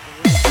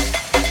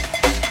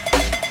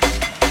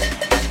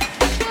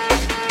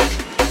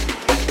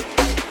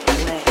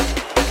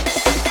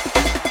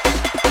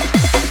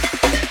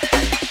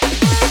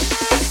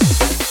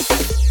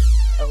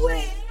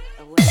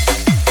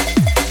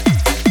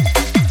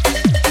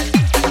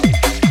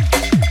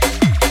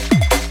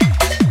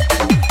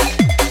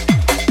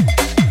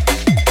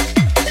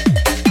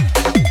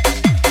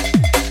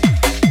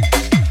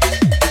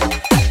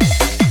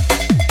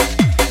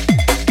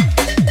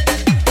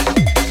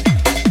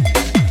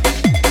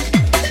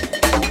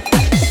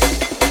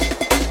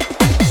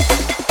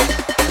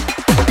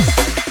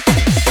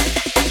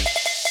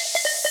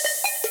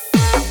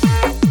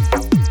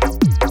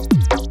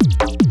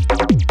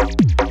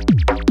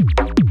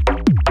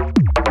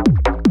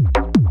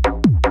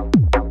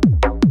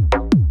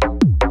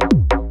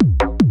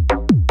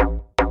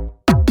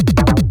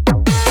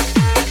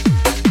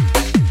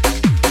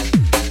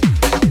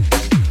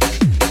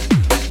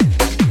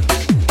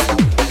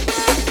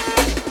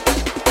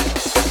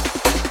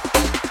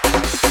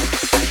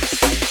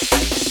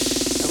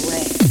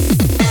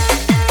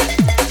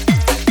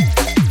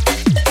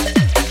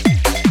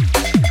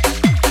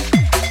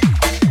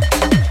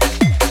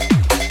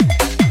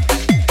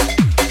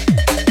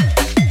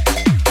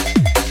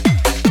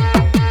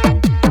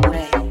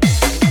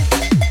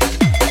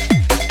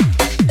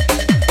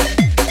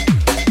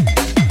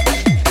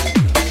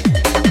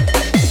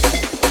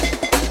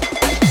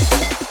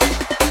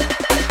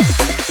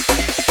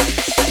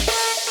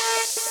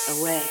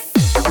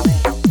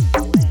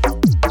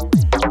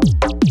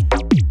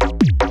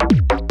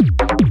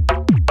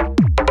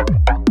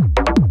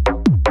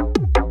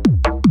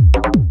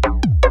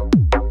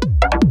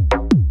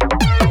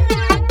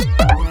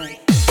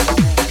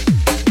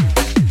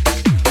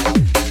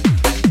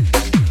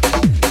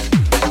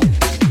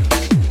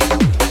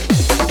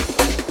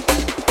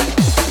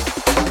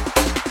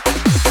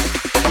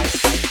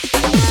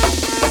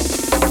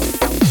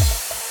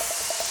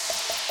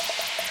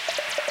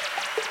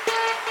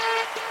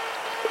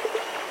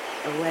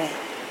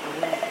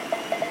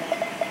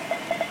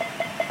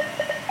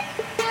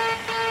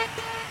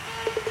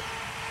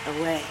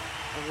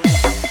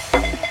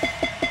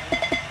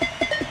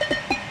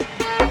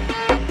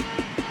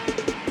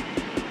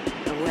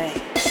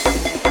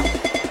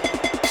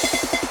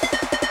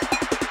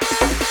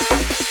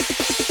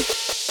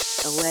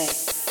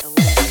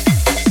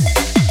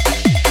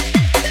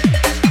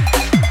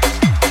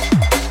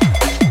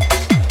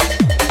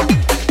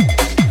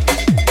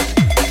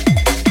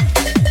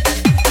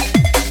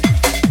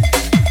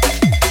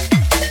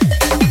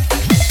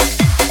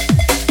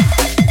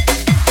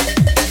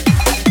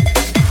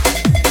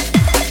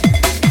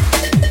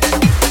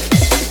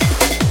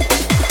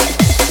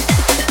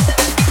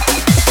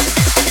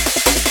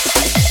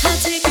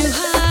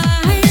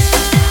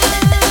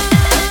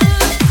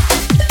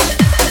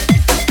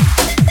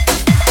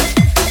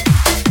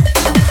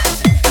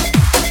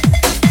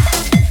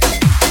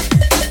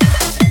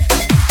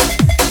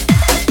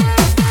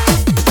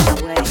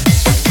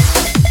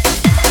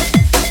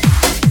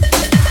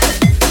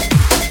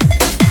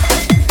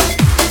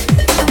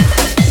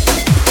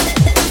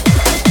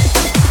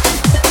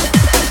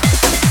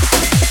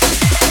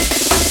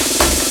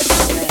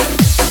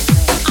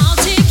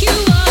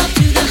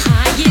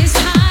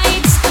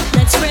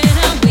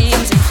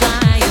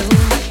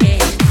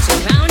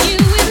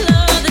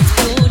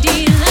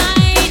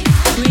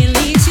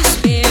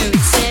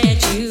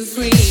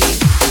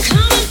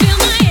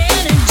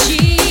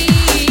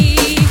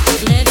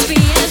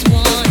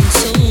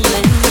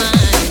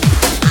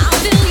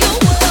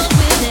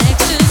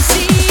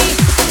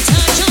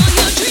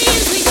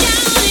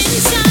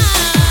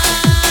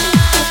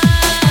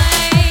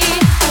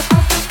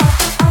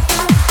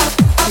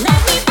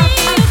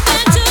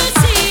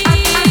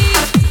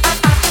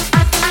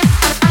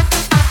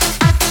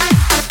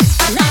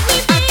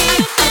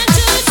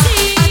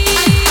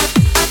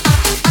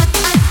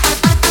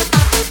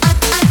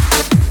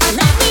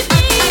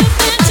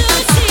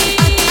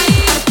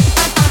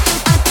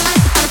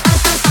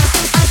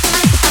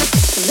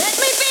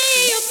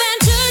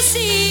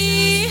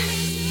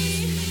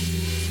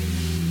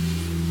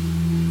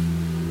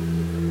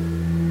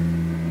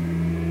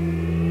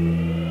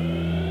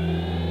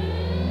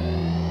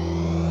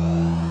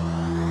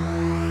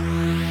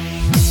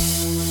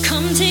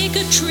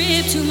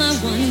 Trip to my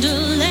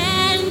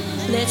wonderland.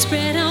 Let's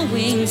spread our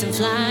wings and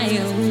fly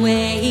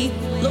away.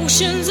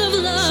 Lotions of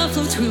love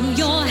flow through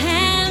your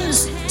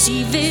hands.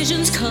 See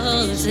visions,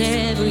 colors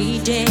every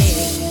day.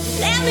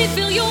 Let me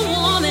feel your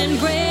warm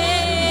embrace.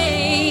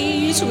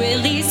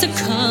 Release the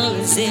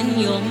colors in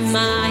your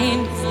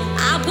mind.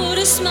 I'll put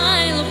a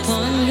smile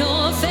upon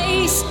your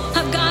face.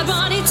 I've got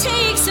what it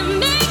takes to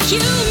make you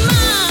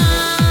mine.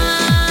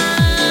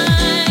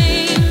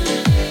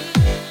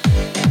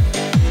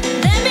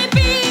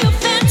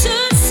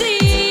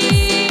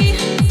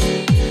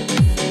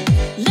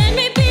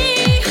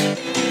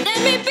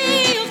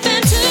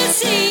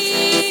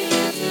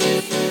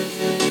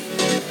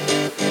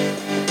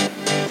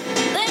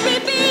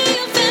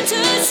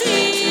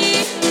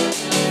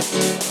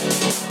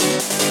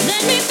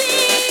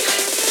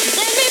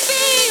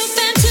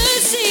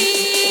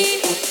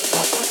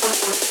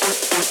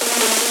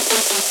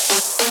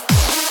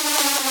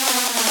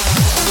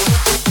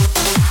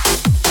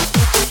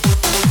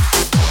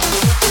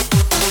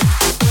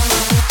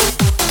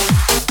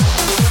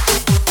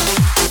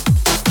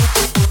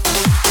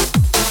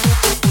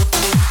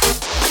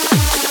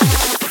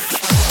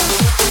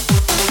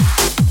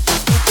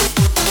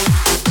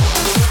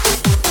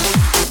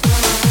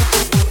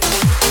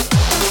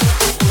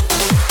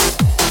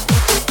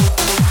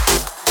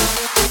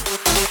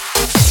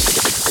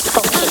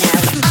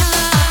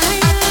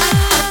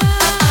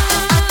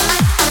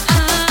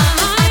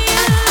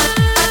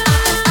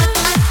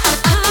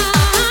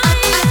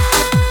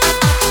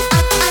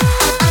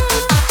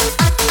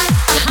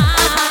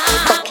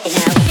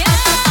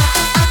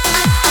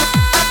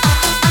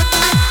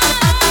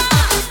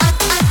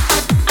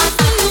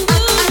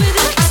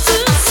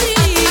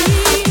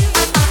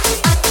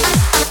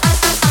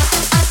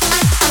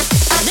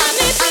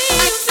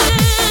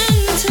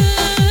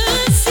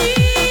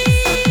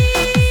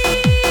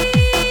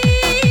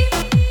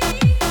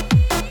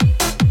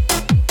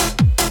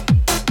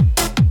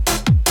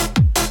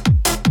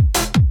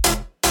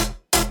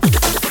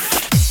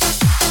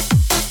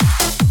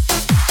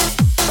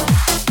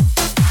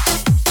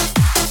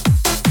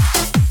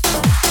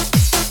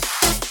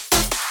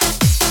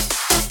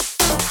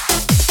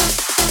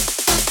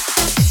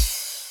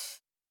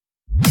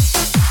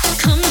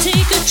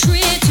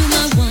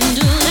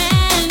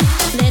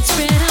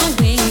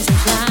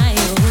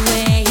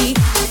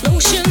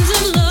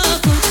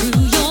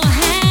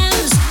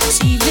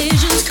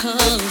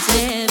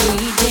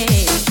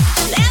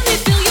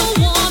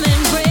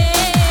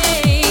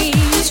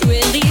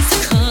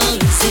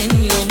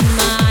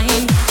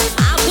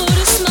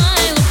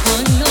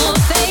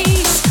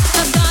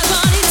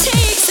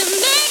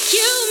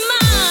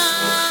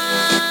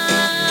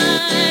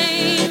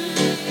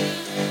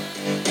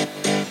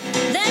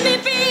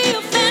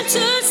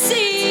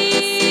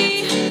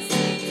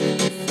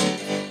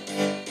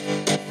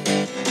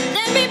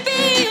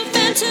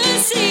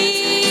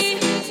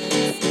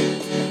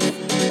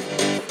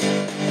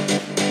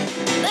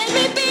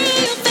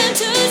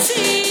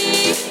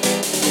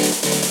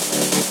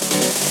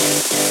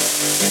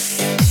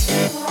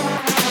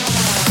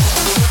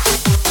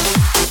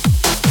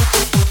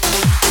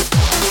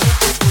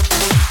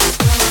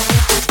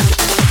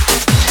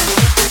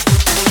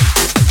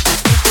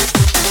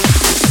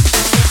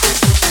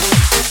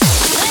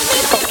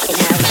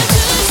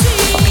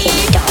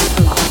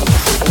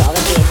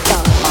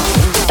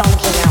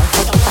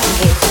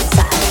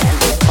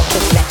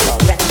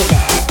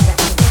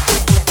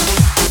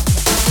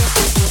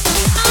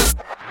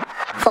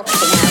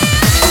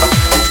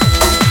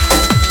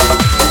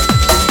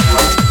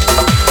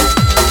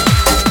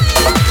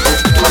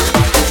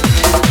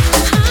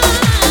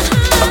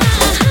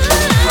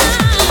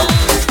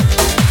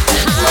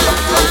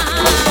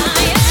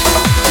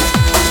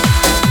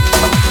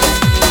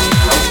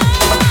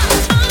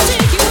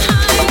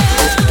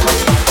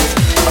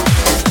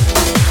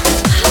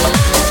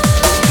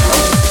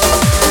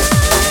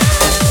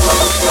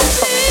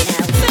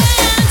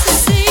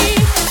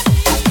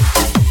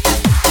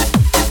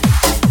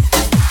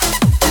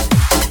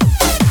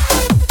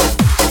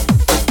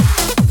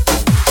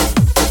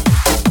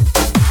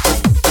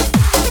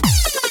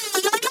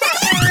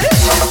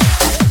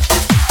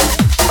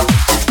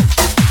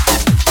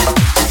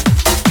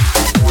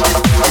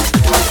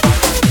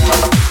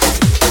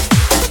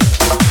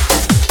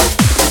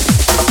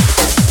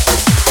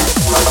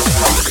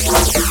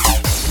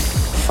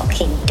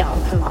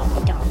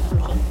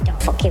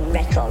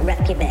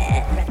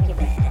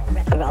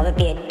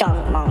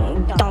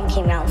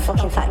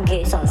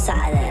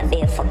 father,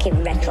 be a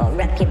fucking retro,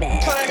 rap your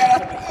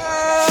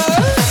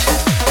bed.